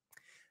 5?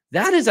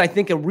 That is, I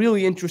think, a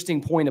really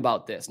interesting point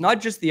about this. Not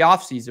just the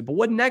offseason, but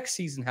what next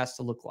season has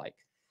to look like.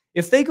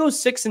 If they go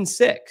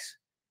 6-6,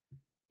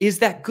 is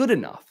that good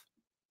enough?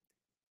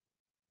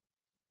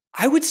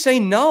 I would say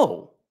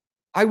no.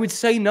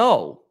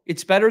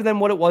 It's better than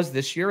what it was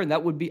this year, and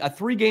that would be a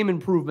 3-game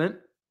improvement.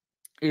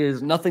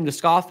 Is nothing to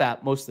scoff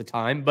at most of the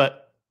time,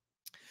 but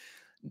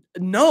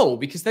no,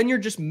 because then you're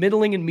just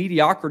middling in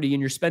mediocrity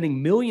and you're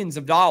spending millions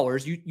of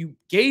dollars. You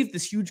gave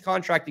this huge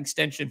contract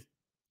extension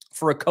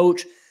for a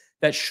coach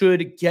that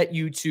should get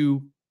you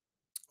to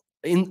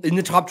in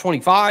the top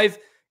 25,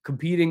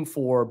 competing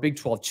for Big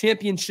 12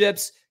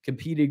 championships,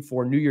 competing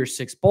for New Year's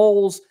 6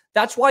 bowls.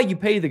 That's why you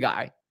pay the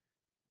guy.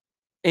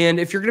 And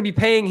if you're going to be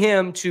paying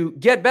him to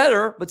get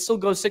better, but still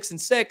go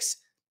 6-6,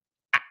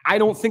 I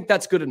don't think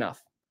that's good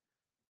enough.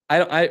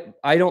 I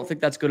don't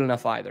think that's good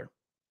enough either.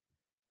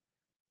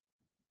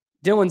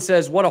 Dylan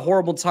says, what a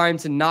horrible time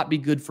to not be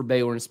good for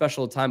Baylor, and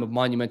especially a time of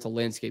monumental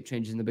landscape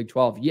changes in the Big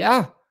 12.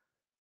 Yeah,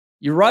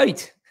 you're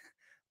right.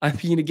 I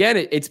mean,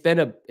 again, it's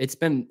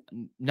been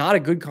not a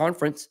good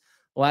conference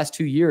the last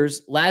 2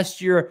 years.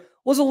 Last year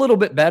was a little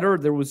bit better.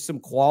 There was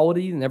some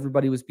quality and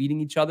everybody was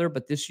beating each other.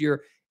 But this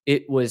year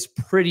it was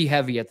pretty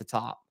heavy at the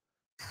top,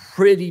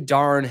 pretty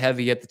darn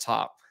heavy at the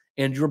top.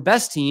 And your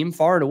best team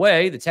far and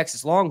away, the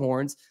Texas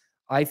Longhorns,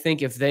 I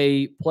think if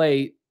they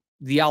play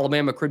the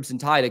Alabama Crimson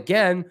Tide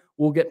again,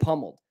 will get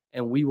pummeled.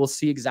 And we will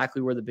see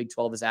exactly where the Big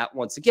 12 is at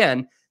once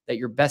again, that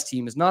your best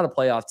team is not a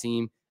playoff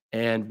team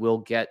and will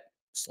get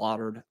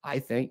slaughtered, I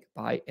think,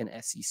 by an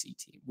SEC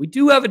team. We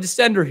do have a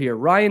dissenter here.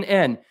 Ryan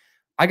N.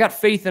 I got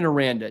faith in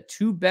Aranda.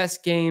 2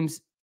 best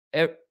games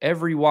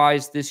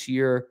every-wise this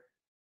year.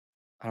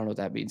 I don't know what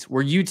that means.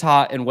 Were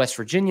Utah and West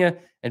Virginia,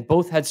 and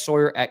both had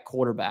Sawyer at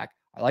quarterback.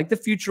 I like the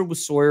future with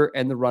Sawyer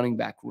and the running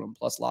back room,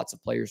 plus lots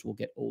of players will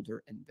get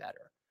older and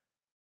better.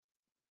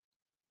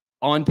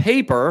 On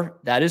paper,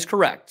 that is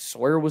correct.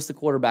 Sawyer was the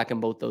quarterback in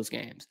both those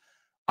games.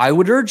 I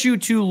would urge you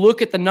to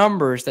look at the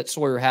numbers that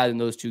Sawyer had in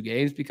those 2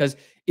 games because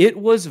it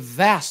was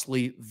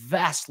vastly,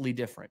 vastly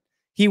different.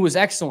 He was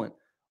excellent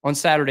on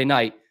Saturday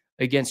night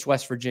against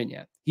West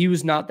Virginia. He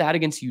was not that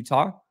against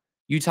Utah.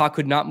 Utah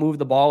could not move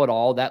the ball at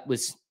all. That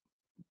was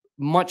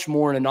much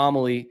more an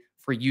anomaly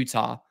for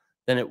Utah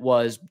than it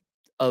was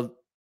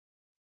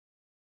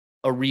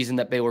a reason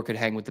that Baylor could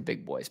hang with the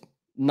big boys.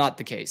 Not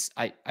the case.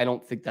 I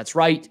don't think that's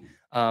right.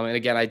 And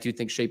again, I do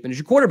think Shapen is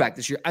your quarterback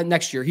this year.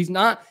 Next year,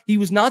 he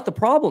was not the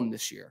problem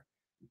this year.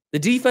 The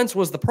defense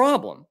was the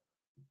problem.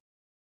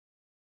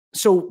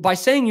 So by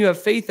saying you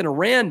have faith in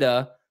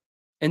Aranda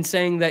and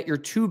saying that your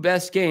 2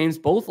 best games,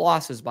 both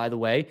losses, by the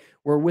way,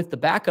 were with the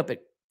backup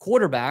at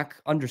quarterback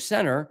under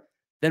center,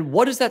 then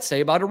what does that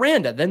say about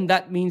Aranda? Then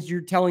that means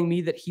you're telling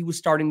me that he was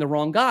starting the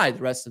wrong guy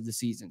the rest of the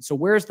season. So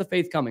where's the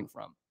faith coming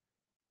from?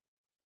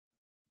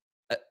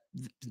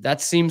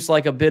 That seems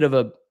like a bit of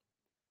a.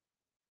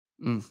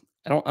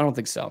 I don't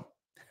think so.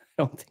 I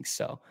don't think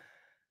so.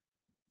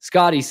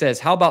 Scotty says,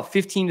 how about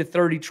 15 to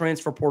 30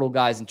 transfer portal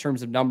guys in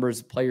terms of numbers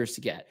of players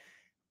to get?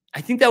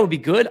 I think that would be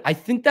good. I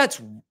think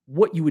that's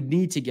what you would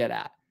need to get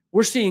at.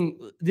 We're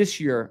seeing this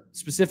year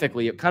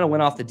specifically, it kind of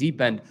went off the deep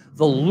end,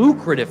 the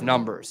lucrative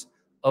numbers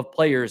of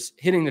players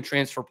hitting the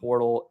transfer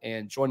portal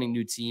and joining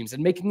new teams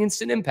and making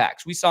instant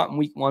impacts. We saw it in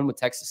week 1 with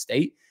Texas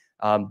State.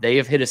 They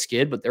have hit a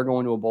skid, but they're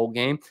going to a bowl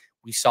game.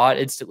 We saw it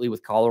instantly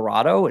with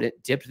Colorado, and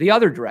it dipped the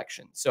other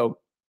direction. So,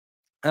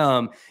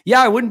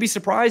 I wouldn't be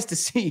surprised to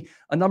see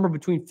a number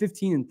between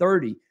 15 and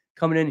 30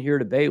 coming in here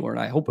to Baylor, and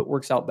I hope it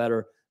works out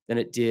better than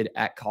it did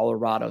at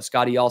Colorado.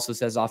 Scotty also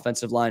says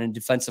offensive line and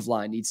defensive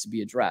line needs to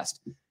be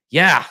addressed.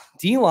 Yeah,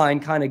 D-line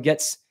kind of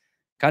gets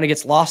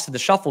lost to the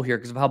shuffle here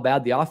because of how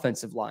bad the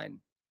offensive line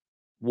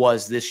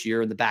was this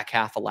year in the back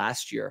half of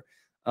last year.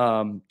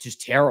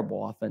 Just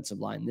terrible offensive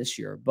line this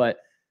year. But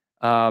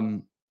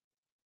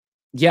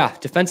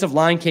defensive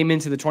line came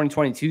into the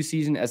 2022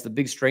 season as the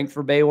big strength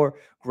for Baylor.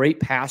 Great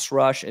pass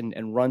rush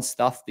and run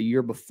stuff the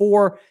year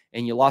before.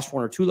 And you lost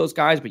 1 or 2 of those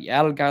guys, but you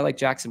added a guy like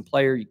Jackson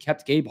Player. You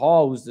kept Gabe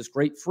Hall, who's this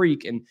great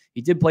freak, and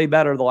he did play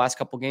better the last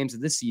couple games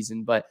of this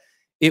season, but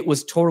it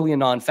was totally a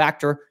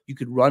non-factor. You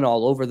could run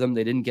all over them.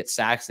 They didn't get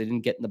sacks. They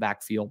didn't get in the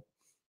backfield.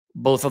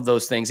 Both of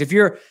those things. If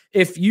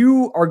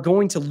you are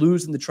going to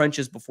lose in the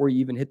trenches before you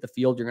even hit the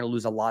field, you're going to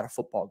lose a lot of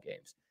football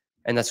games.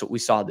 And that's what we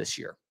saw this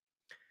year.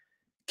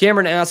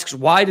 Cameron asks,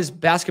 why does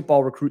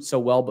basketball recruit so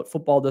well, but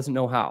football doesn't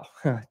know how?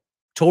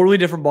 Totally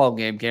different ball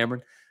game,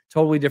 Cameron.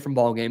 Totally different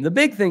ball game. The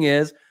big thing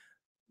is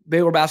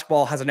Baylor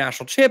basketball has a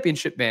national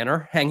championship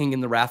banner hanging in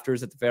the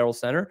rafters at the Farrell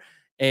Center,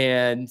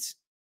 and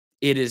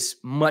it is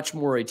much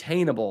more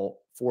attainable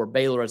for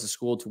Baylor as a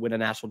school to win a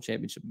national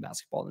championship in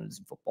basketball than it is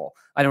in football.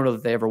 I don't know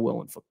that they ever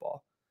will in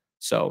football.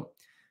 So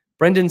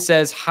Brendan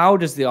says, how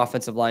does the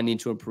offensive line need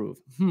to improve?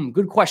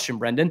 Good question,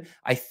 Brendan.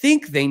 I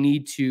think they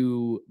need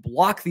to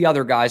block the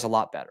other guys a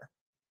lot better.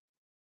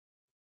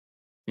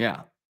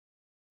 Yeah.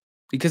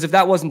 Because if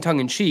that wasn't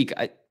tongue-in-cheek,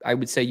 I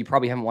would say you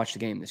probably haven't watched the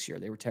game this year.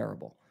 They were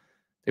terrible.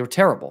 They were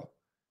terrible.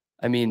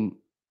 I mean,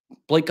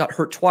 Blake got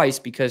hurt twice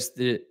because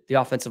the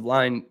offensive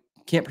line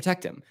can't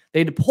protect him. They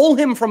had to pull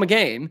him from a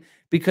game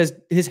because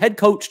his head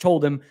coach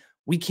told him,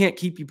 we can't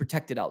keep you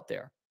protected out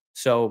there.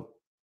 So,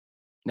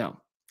 no.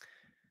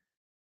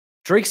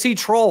 Drake C.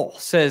 Troll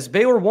says,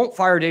 Baylor won't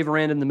fire Dave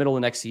Aranda in the middle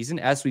of next season.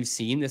 As we've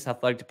seen, this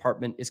athletic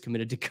department is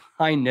committed to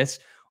kindness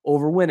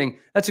over winning.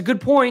 That's a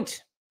good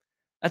point.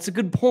 That's a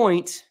good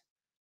point.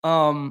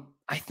 I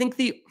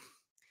think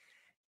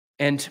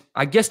and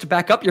I guess to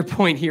back up your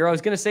point here, I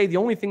was going to say the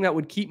only thing that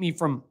would keep me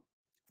from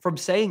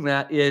saying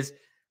that is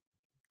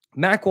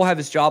Mack will have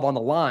his job on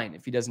the line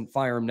if he doesn't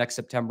fire him next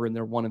September and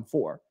they're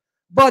 1-4.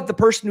 But the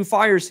person who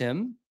fires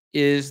him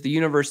is the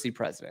university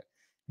president.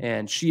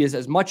 And she is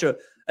as much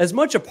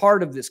a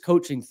part of this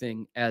coaching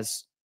thing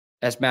as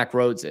Mack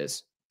Rhoades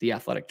is, the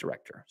athletic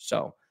director.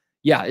 So,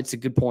 yeah, it's a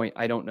good point.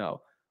 I don't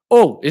know.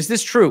 Oh, is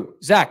this true?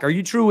 Zach, are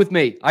you true with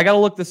me? I got to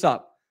look this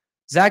up.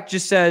 Zach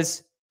just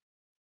says,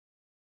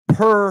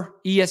 per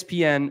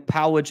ESPN,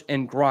 Powledge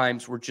and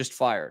Grimes were just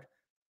fired.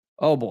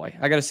 Oh, boy.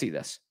 I got to see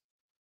this.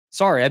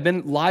 Sorry, I've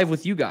been live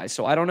with you guys,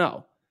 so I don't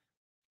know.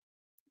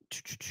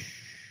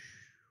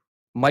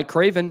 Mike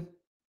Craven,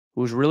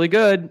 who's really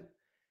good.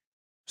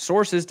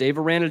 Sources, Dave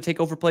Aranda to take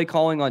over play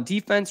calling on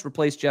defense,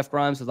 replace Jeff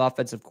Grimes as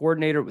offensive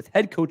coordinator with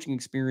head coaching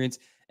experience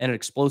and an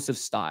explosive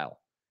style.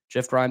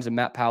 Jeff Grimes and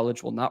Matt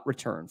Powledge will not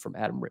return from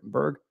Adam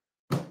Rittenberg.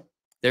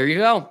 There you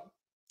go.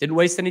 Didn't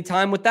waste any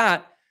time with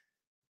that.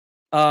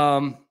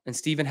 And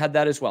Steven had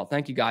that as well.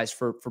 Thank you guys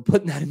for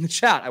putting that in the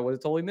chat. I would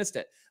have totally missed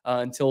it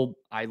until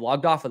I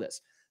logged off of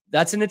this.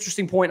 That's an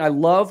interesting point. I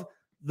love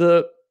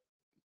the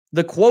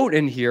quote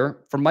in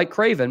here from Mike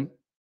Craven,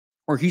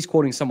 or he's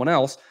quoting someone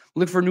else.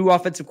 Look for a new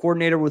offensive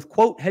coordinator with,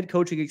 quote, head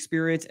coaching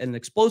experience and an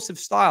explosive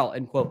style,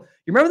 end quote.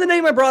 You remember the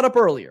name I brought up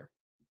earlier?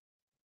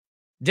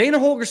 Dana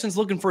Holgerson's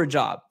looking for a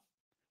job.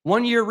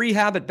 1 year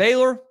rehab at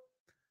Baylor?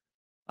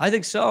 I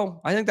think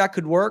so. I think that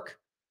could work.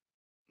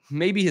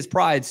 Maybe his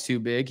pride's too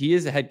big. He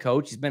is a head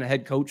coach. He's been a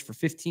head coach for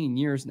 15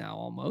 years now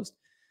almost.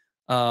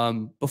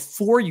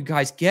 Before you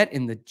guys get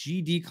in the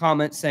GD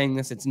comment saying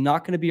this, it's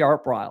not going to be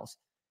Art Briles.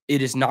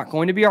 It is not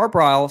going to be Art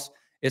Briles.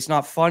 It's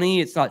not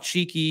funny. It's not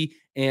cheeky.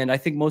 And I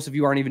think most of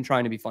you aren't even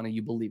trying to be funny.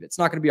 You believe it. It's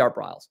not going to be Art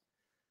Briles.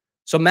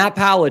 So Matt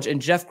Powledge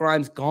and Jeff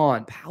Grimes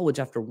gone. Powledge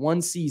after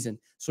 1 season.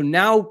 So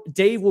now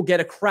Dave will get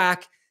a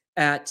crack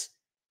at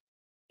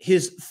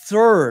his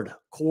 3rd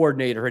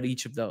coordinator at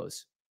each of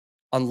those.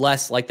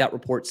 Unless, like that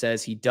report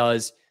says, he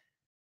does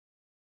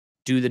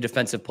do the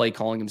defensive play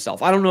calling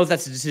himself. I don't know if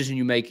that's a decision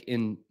you make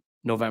in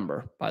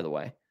November, by the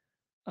way.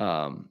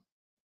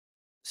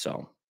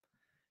 So,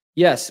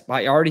 yes,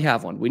 I already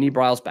have one. We need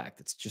Briles back.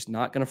 That's just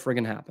not going to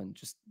friggin' happen.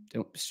 Just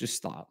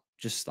stop.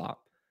 Just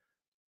stop.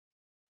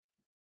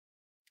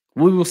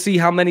 We will see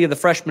how many of the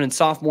freshmen and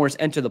sophomores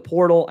enter the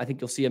portal. I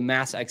think you'll see a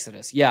mass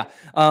exodus. Yeah.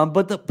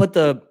 But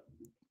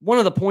one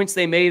of the points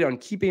they made on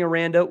keeping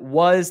Aranda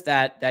was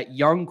that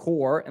young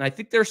core. And I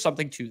think there's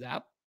something to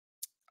that.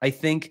 I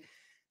think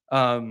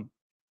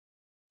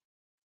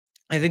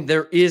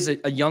there is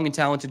a young and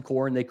talented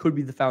core, and they could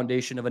be the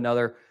foundation of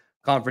another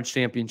conference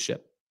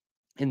championship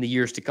in the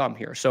years to come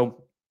here.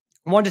 So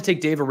I wanted to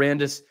take Dave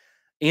Aranda's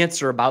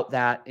answer about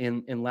that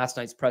in last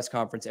night's press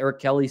conference. Eric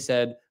Kelly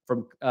said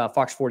from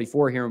Fox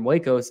 44 here in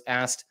Waco,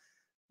 asked,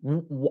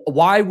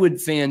 why would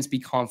fans be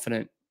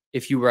confident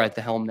if you were at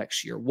the helm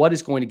next year? What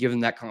is going to give them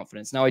that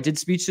confidence? Now, I did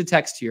speech to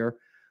text here,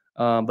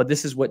 but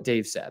this is what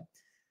Dave said.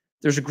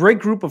 There's a great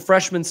group of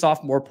freshman,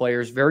 sophomore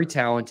players, very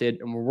talented,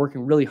 and we're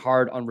working really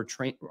hard on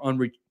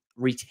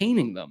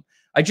retaining them.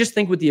 I just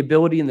think with the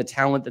ability and the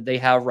talent that they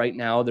have right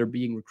now, they're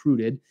being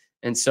recruited.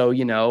 And so,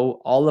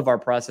 all of our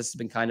process has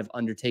been kind of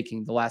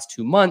undertaking the last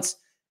 2 months.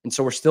 And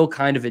so we're still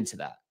kind of into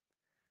that.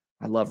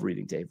 I love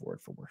reading Dave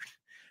word for word.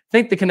 I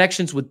think the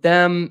connections with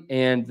them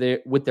and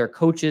with their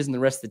coaches and the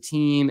rest of the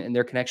team and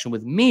their connection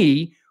with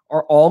me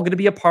are all going to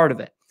be a part of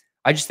it.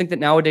 I just think that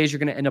nowadays you're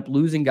going to end up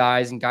losing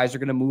guys and guys are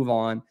going to move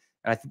on.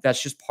 And I think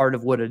that's just part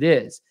of what it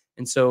is.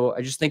 And so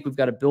I just think we've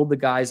got to build the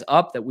guys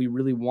up that we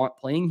really want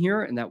playing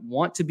here and that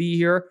want to be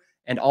here,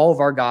 and all of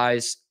our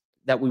guys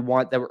that we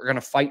want, that we're going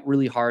to fight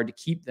really hard to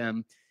keep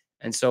them.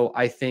 And so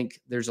I think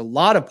there's a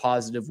lot of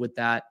positive with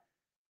that.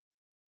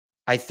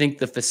 I think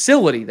the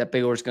facility that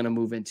Baylor is going to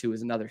move into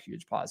is another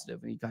huge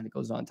positive. And he kind of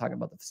goes on talking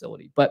about the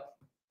facility. But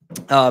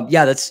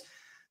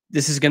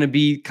this is going to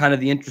be kind of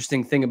the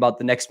interesting thing about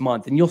the next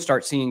month. And you'll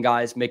start seeing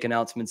guys make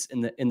announcements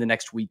in the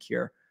next week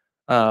here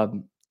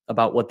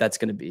about what that's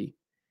going to be.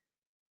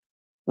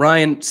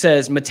 Ryan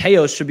says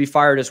Mateos should be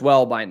fired as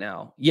well by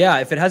now. Yeah,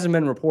 if it hasn't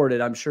been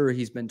reported, I'm sure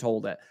he's been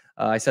told it.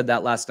 I said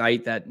that last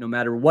night, that no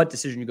matter what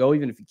decision you go,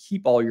 even if you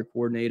keep all your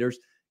coordinators,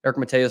 Eric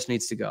Mateos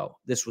needs to go.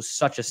 This was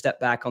such a step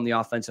back on the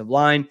offensive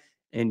line,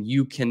 and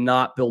you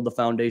cannot build the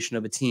foundation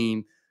of a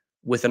team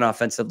with an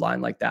offensive line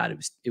like that.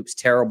 It was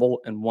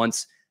terrible. And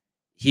once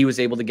he was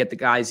able to get the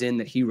guys in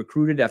that he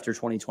recruited after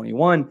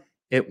 2021,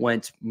 it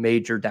went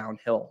major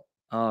downhill.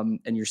 And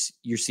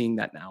you're seeing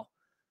that now.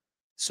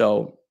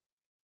 So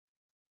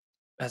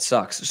that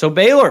sucks. So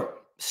Baylor,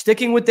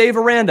 sticking with Dave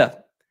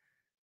Aranda.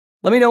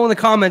 Let me know in the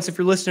comments, if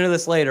you're listening to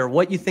this later,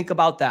 what you think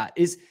about that.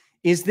 Is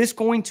this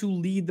going to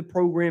lead the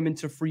program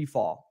into free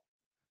fall?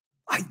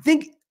 I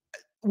think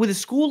with a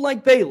school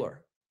like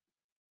Baylor,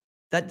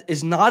 that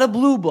is not a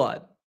blue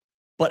blood,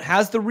 but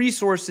has the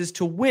resources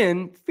to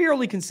win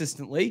fairly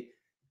consistently,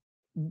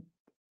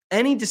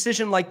 any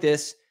decision like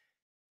this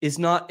is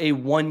not a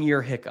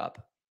one-year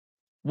hiccup.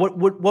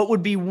 What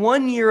would be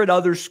 1 year at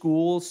other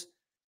schools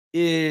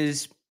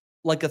is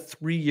like a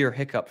 3-year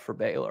hiccup for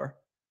Baylor.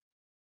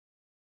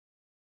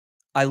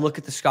 I look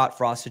at the Scott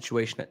Frost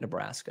situation at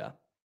Nebraska.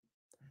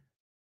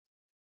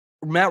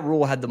 Matt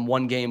Rhule had them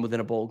one game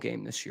within a bowl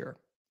game this year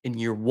in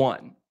year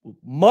one.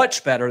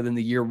 Much better than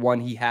the year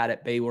one he had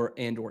at Baylor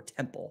and or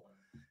Temple.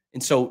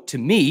 And so to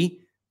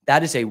me,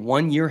 that is a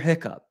 1-year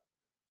hiccup.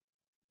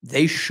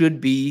 They should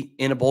be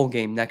in a bowl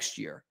game next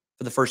year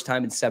for the first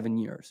time in 7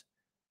 years.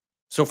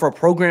 So for a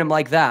program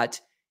like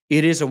that,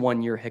 it is a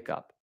 1-year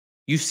hiccup.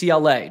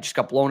 UCLA just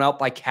got blown out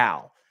by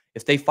Cal.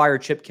 If they fire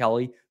Chip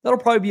Kelly, that'll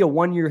probably be a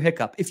 1-year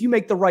hiccup if you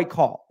make the right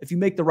call, if you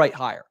make the right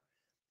hire.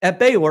 At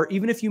Baylor,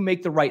 even if you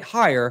make the right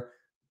hire,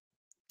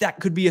 that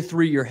could be a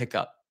 3-year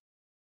hiccup.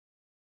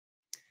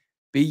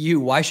 BU,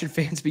 why should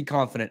fans be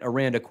confident?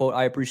 Aranda, quote,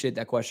 I appreciate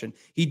that question.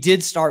 He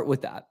did start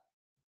with that.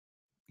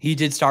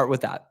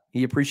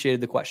 He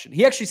appreciated the question.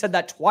 He actually said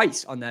that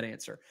twice on that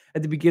answer,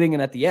 at the beginning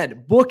and at the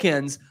end.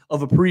 Bookends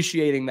of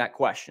appreciating that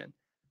question.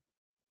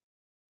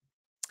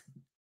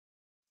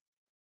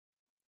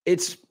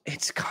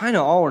 It's kind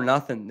of all or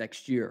nothing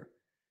next year.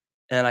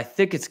 And I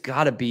think it's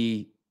got to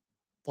be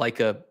like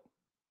a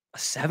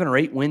 7 or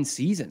 8 win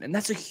season. And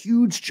that's a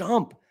huge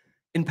jump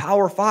in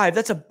Power 5.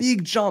 That's a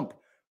big jump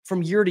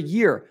from year to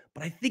year.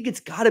 But I think it's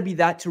got to be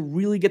that to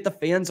really get the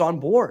fans on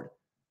board,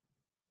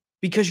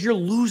 because you're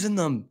losing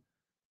them.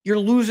 You're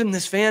losing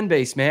this fan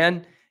base,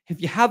 man.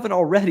 If you haven't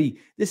already,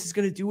 this is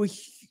going to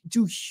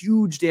do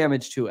huge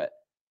damage to it.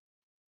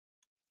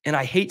 And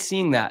I hate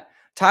seeing that.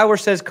 Tyler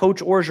says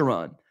Coach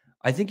Orgeron.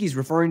 I think he's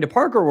referring to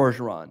Parker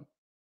Orgeron,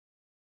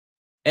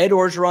 Ed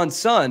Orgeron's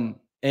son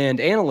and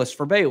analyst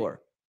for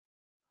Baylor.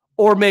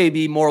 Or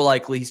maybe more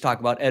likely he's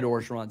talking about Ed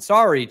Orgeron.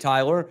 Sorry,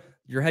 Tyler.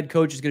 Your head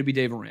coach is going to be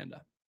Dave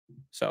Aranda.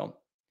 So,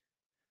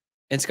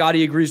 and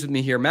Scotty agrees with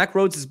me here. Mack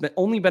Rhoades has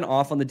only been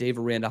off on the Dave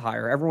Aranda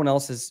hire. Everyone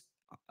else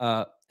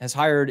has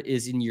hired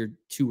is in year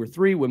 2 or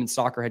 3. Women's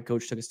soccer head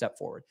coach took a step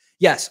forward.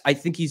 Yes, I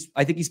think he's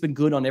been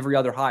good on every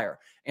other hire.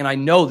 And I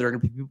know there are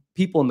going to be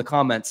people in the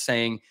comments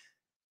saying,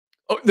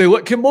 oh, they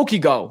let Kim Mulkey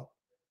go.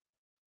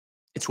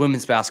 It's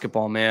women's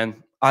basketball,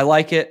 man. I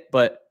like it,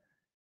 but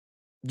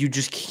you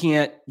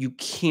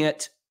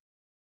can't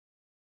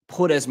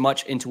put as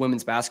much into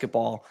women's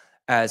basketball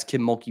as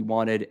Kim Mulkey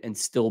wanted and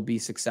still be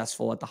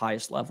successful at the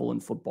highest level in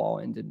football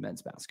and in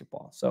men's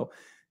basketball. So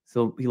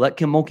So he let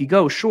Kim Mulkey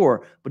go,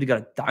 sure, but he got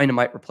a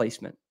dynamite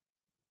replacement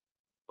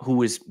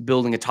who is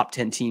building a top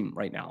 10 team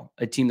right now,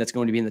 a team that's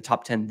going to be in the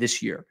top 10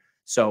 this year.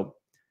 So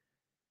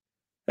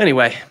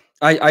anyway,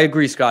 I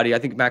agree, Scotty. I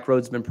think Mack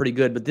Rhoades has been pretty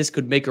good, but this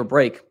could make or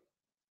break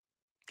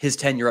his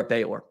tenure at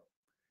Baylor.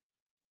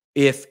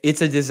 If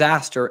it's a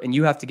disaster and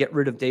you have to get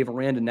rid of Dave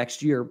Aranda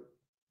next year,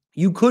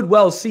 you could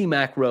well see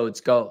Mack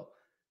Rhoades go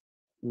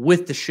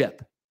with the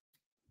ship.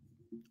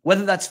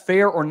 Whether that's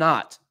fair or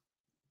not,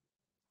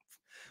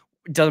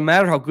 it doesn't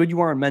matter how good you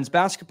are in men's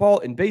basketball,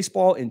 in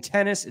baseball, in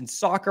tennis, in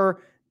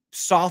soccer,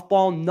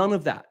 softball, none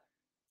of that.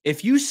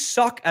 If you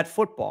suck at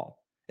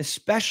football,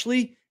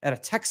 especially at a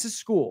Texas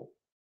school,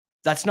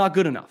 that's not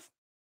good enough.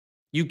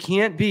 You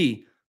can't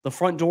be the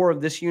front door of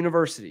this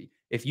university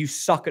if you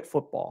suck at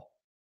football.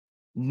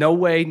 No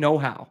way, no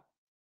how.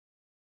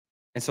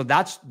 And so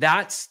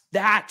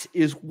that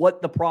is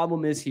what the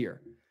problem is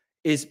here.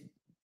 Is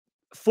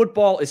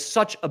football is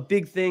such a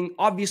big thing,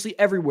 obviously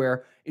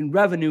everywhere in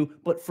revenue,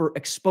 but for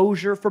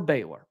exposure for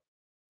Baylor.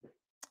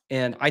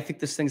 And I think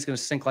this thing's going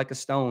to sink like a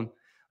stone.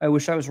 I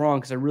wish I was wrong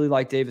because I really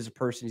like Dave as a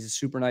person. He's a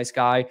super nice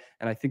guy,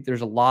 and I think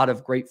there's a lot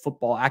of great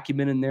football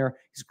acumen in there.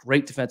 He's a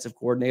great defensive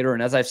coordinator,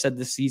 and as I've said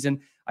this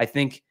season, I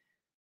think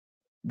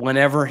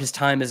whenever his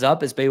time is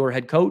up as Baylor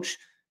head coach,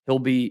 he'll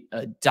be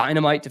a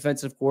dynamite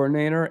defensive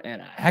coordinator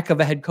and a heck of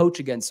a head coach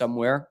again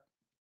somewhere.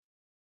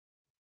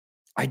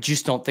 I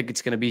just don't think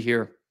it's going to be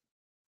here.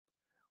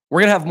 We're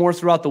going to have more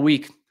throughout the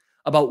week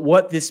about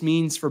what this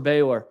means for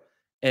Baylor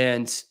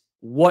and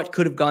what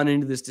could have gone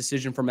into this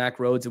decision for Mack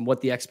Rhoades and what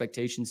the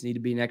expectations need to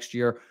be next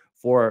year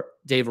for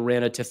Dave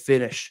Aranda to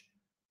finish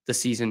the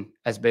season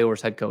as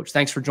Baylor's head coach.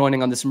 Thanks for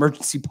joining on this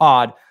emergency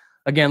pod.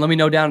 Again, let me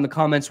know down in the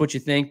comments what you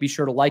think. Be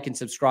sure to like and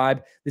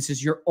subscribe. This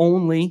is your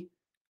only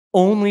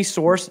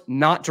source,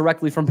 not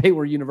directly from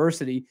Baylor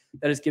University,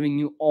 that is giving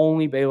you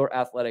only Baylor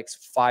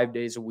athletics 5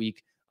 days a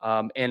week.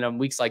 And on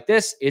weeks like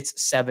this,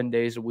 it's 7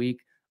 days a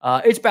week.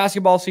 It's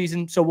basketball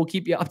season, so we'll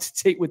keep you up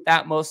to date with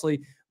that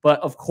mostly. But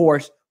of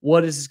course,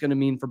 what is this going to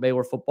mean for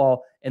Baylor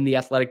football and the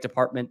athletic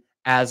department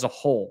as a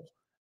whole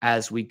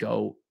as we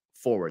go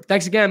forward?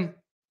 Thanks again.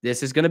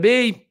 This is going to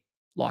be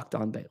Locked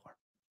On Baylor.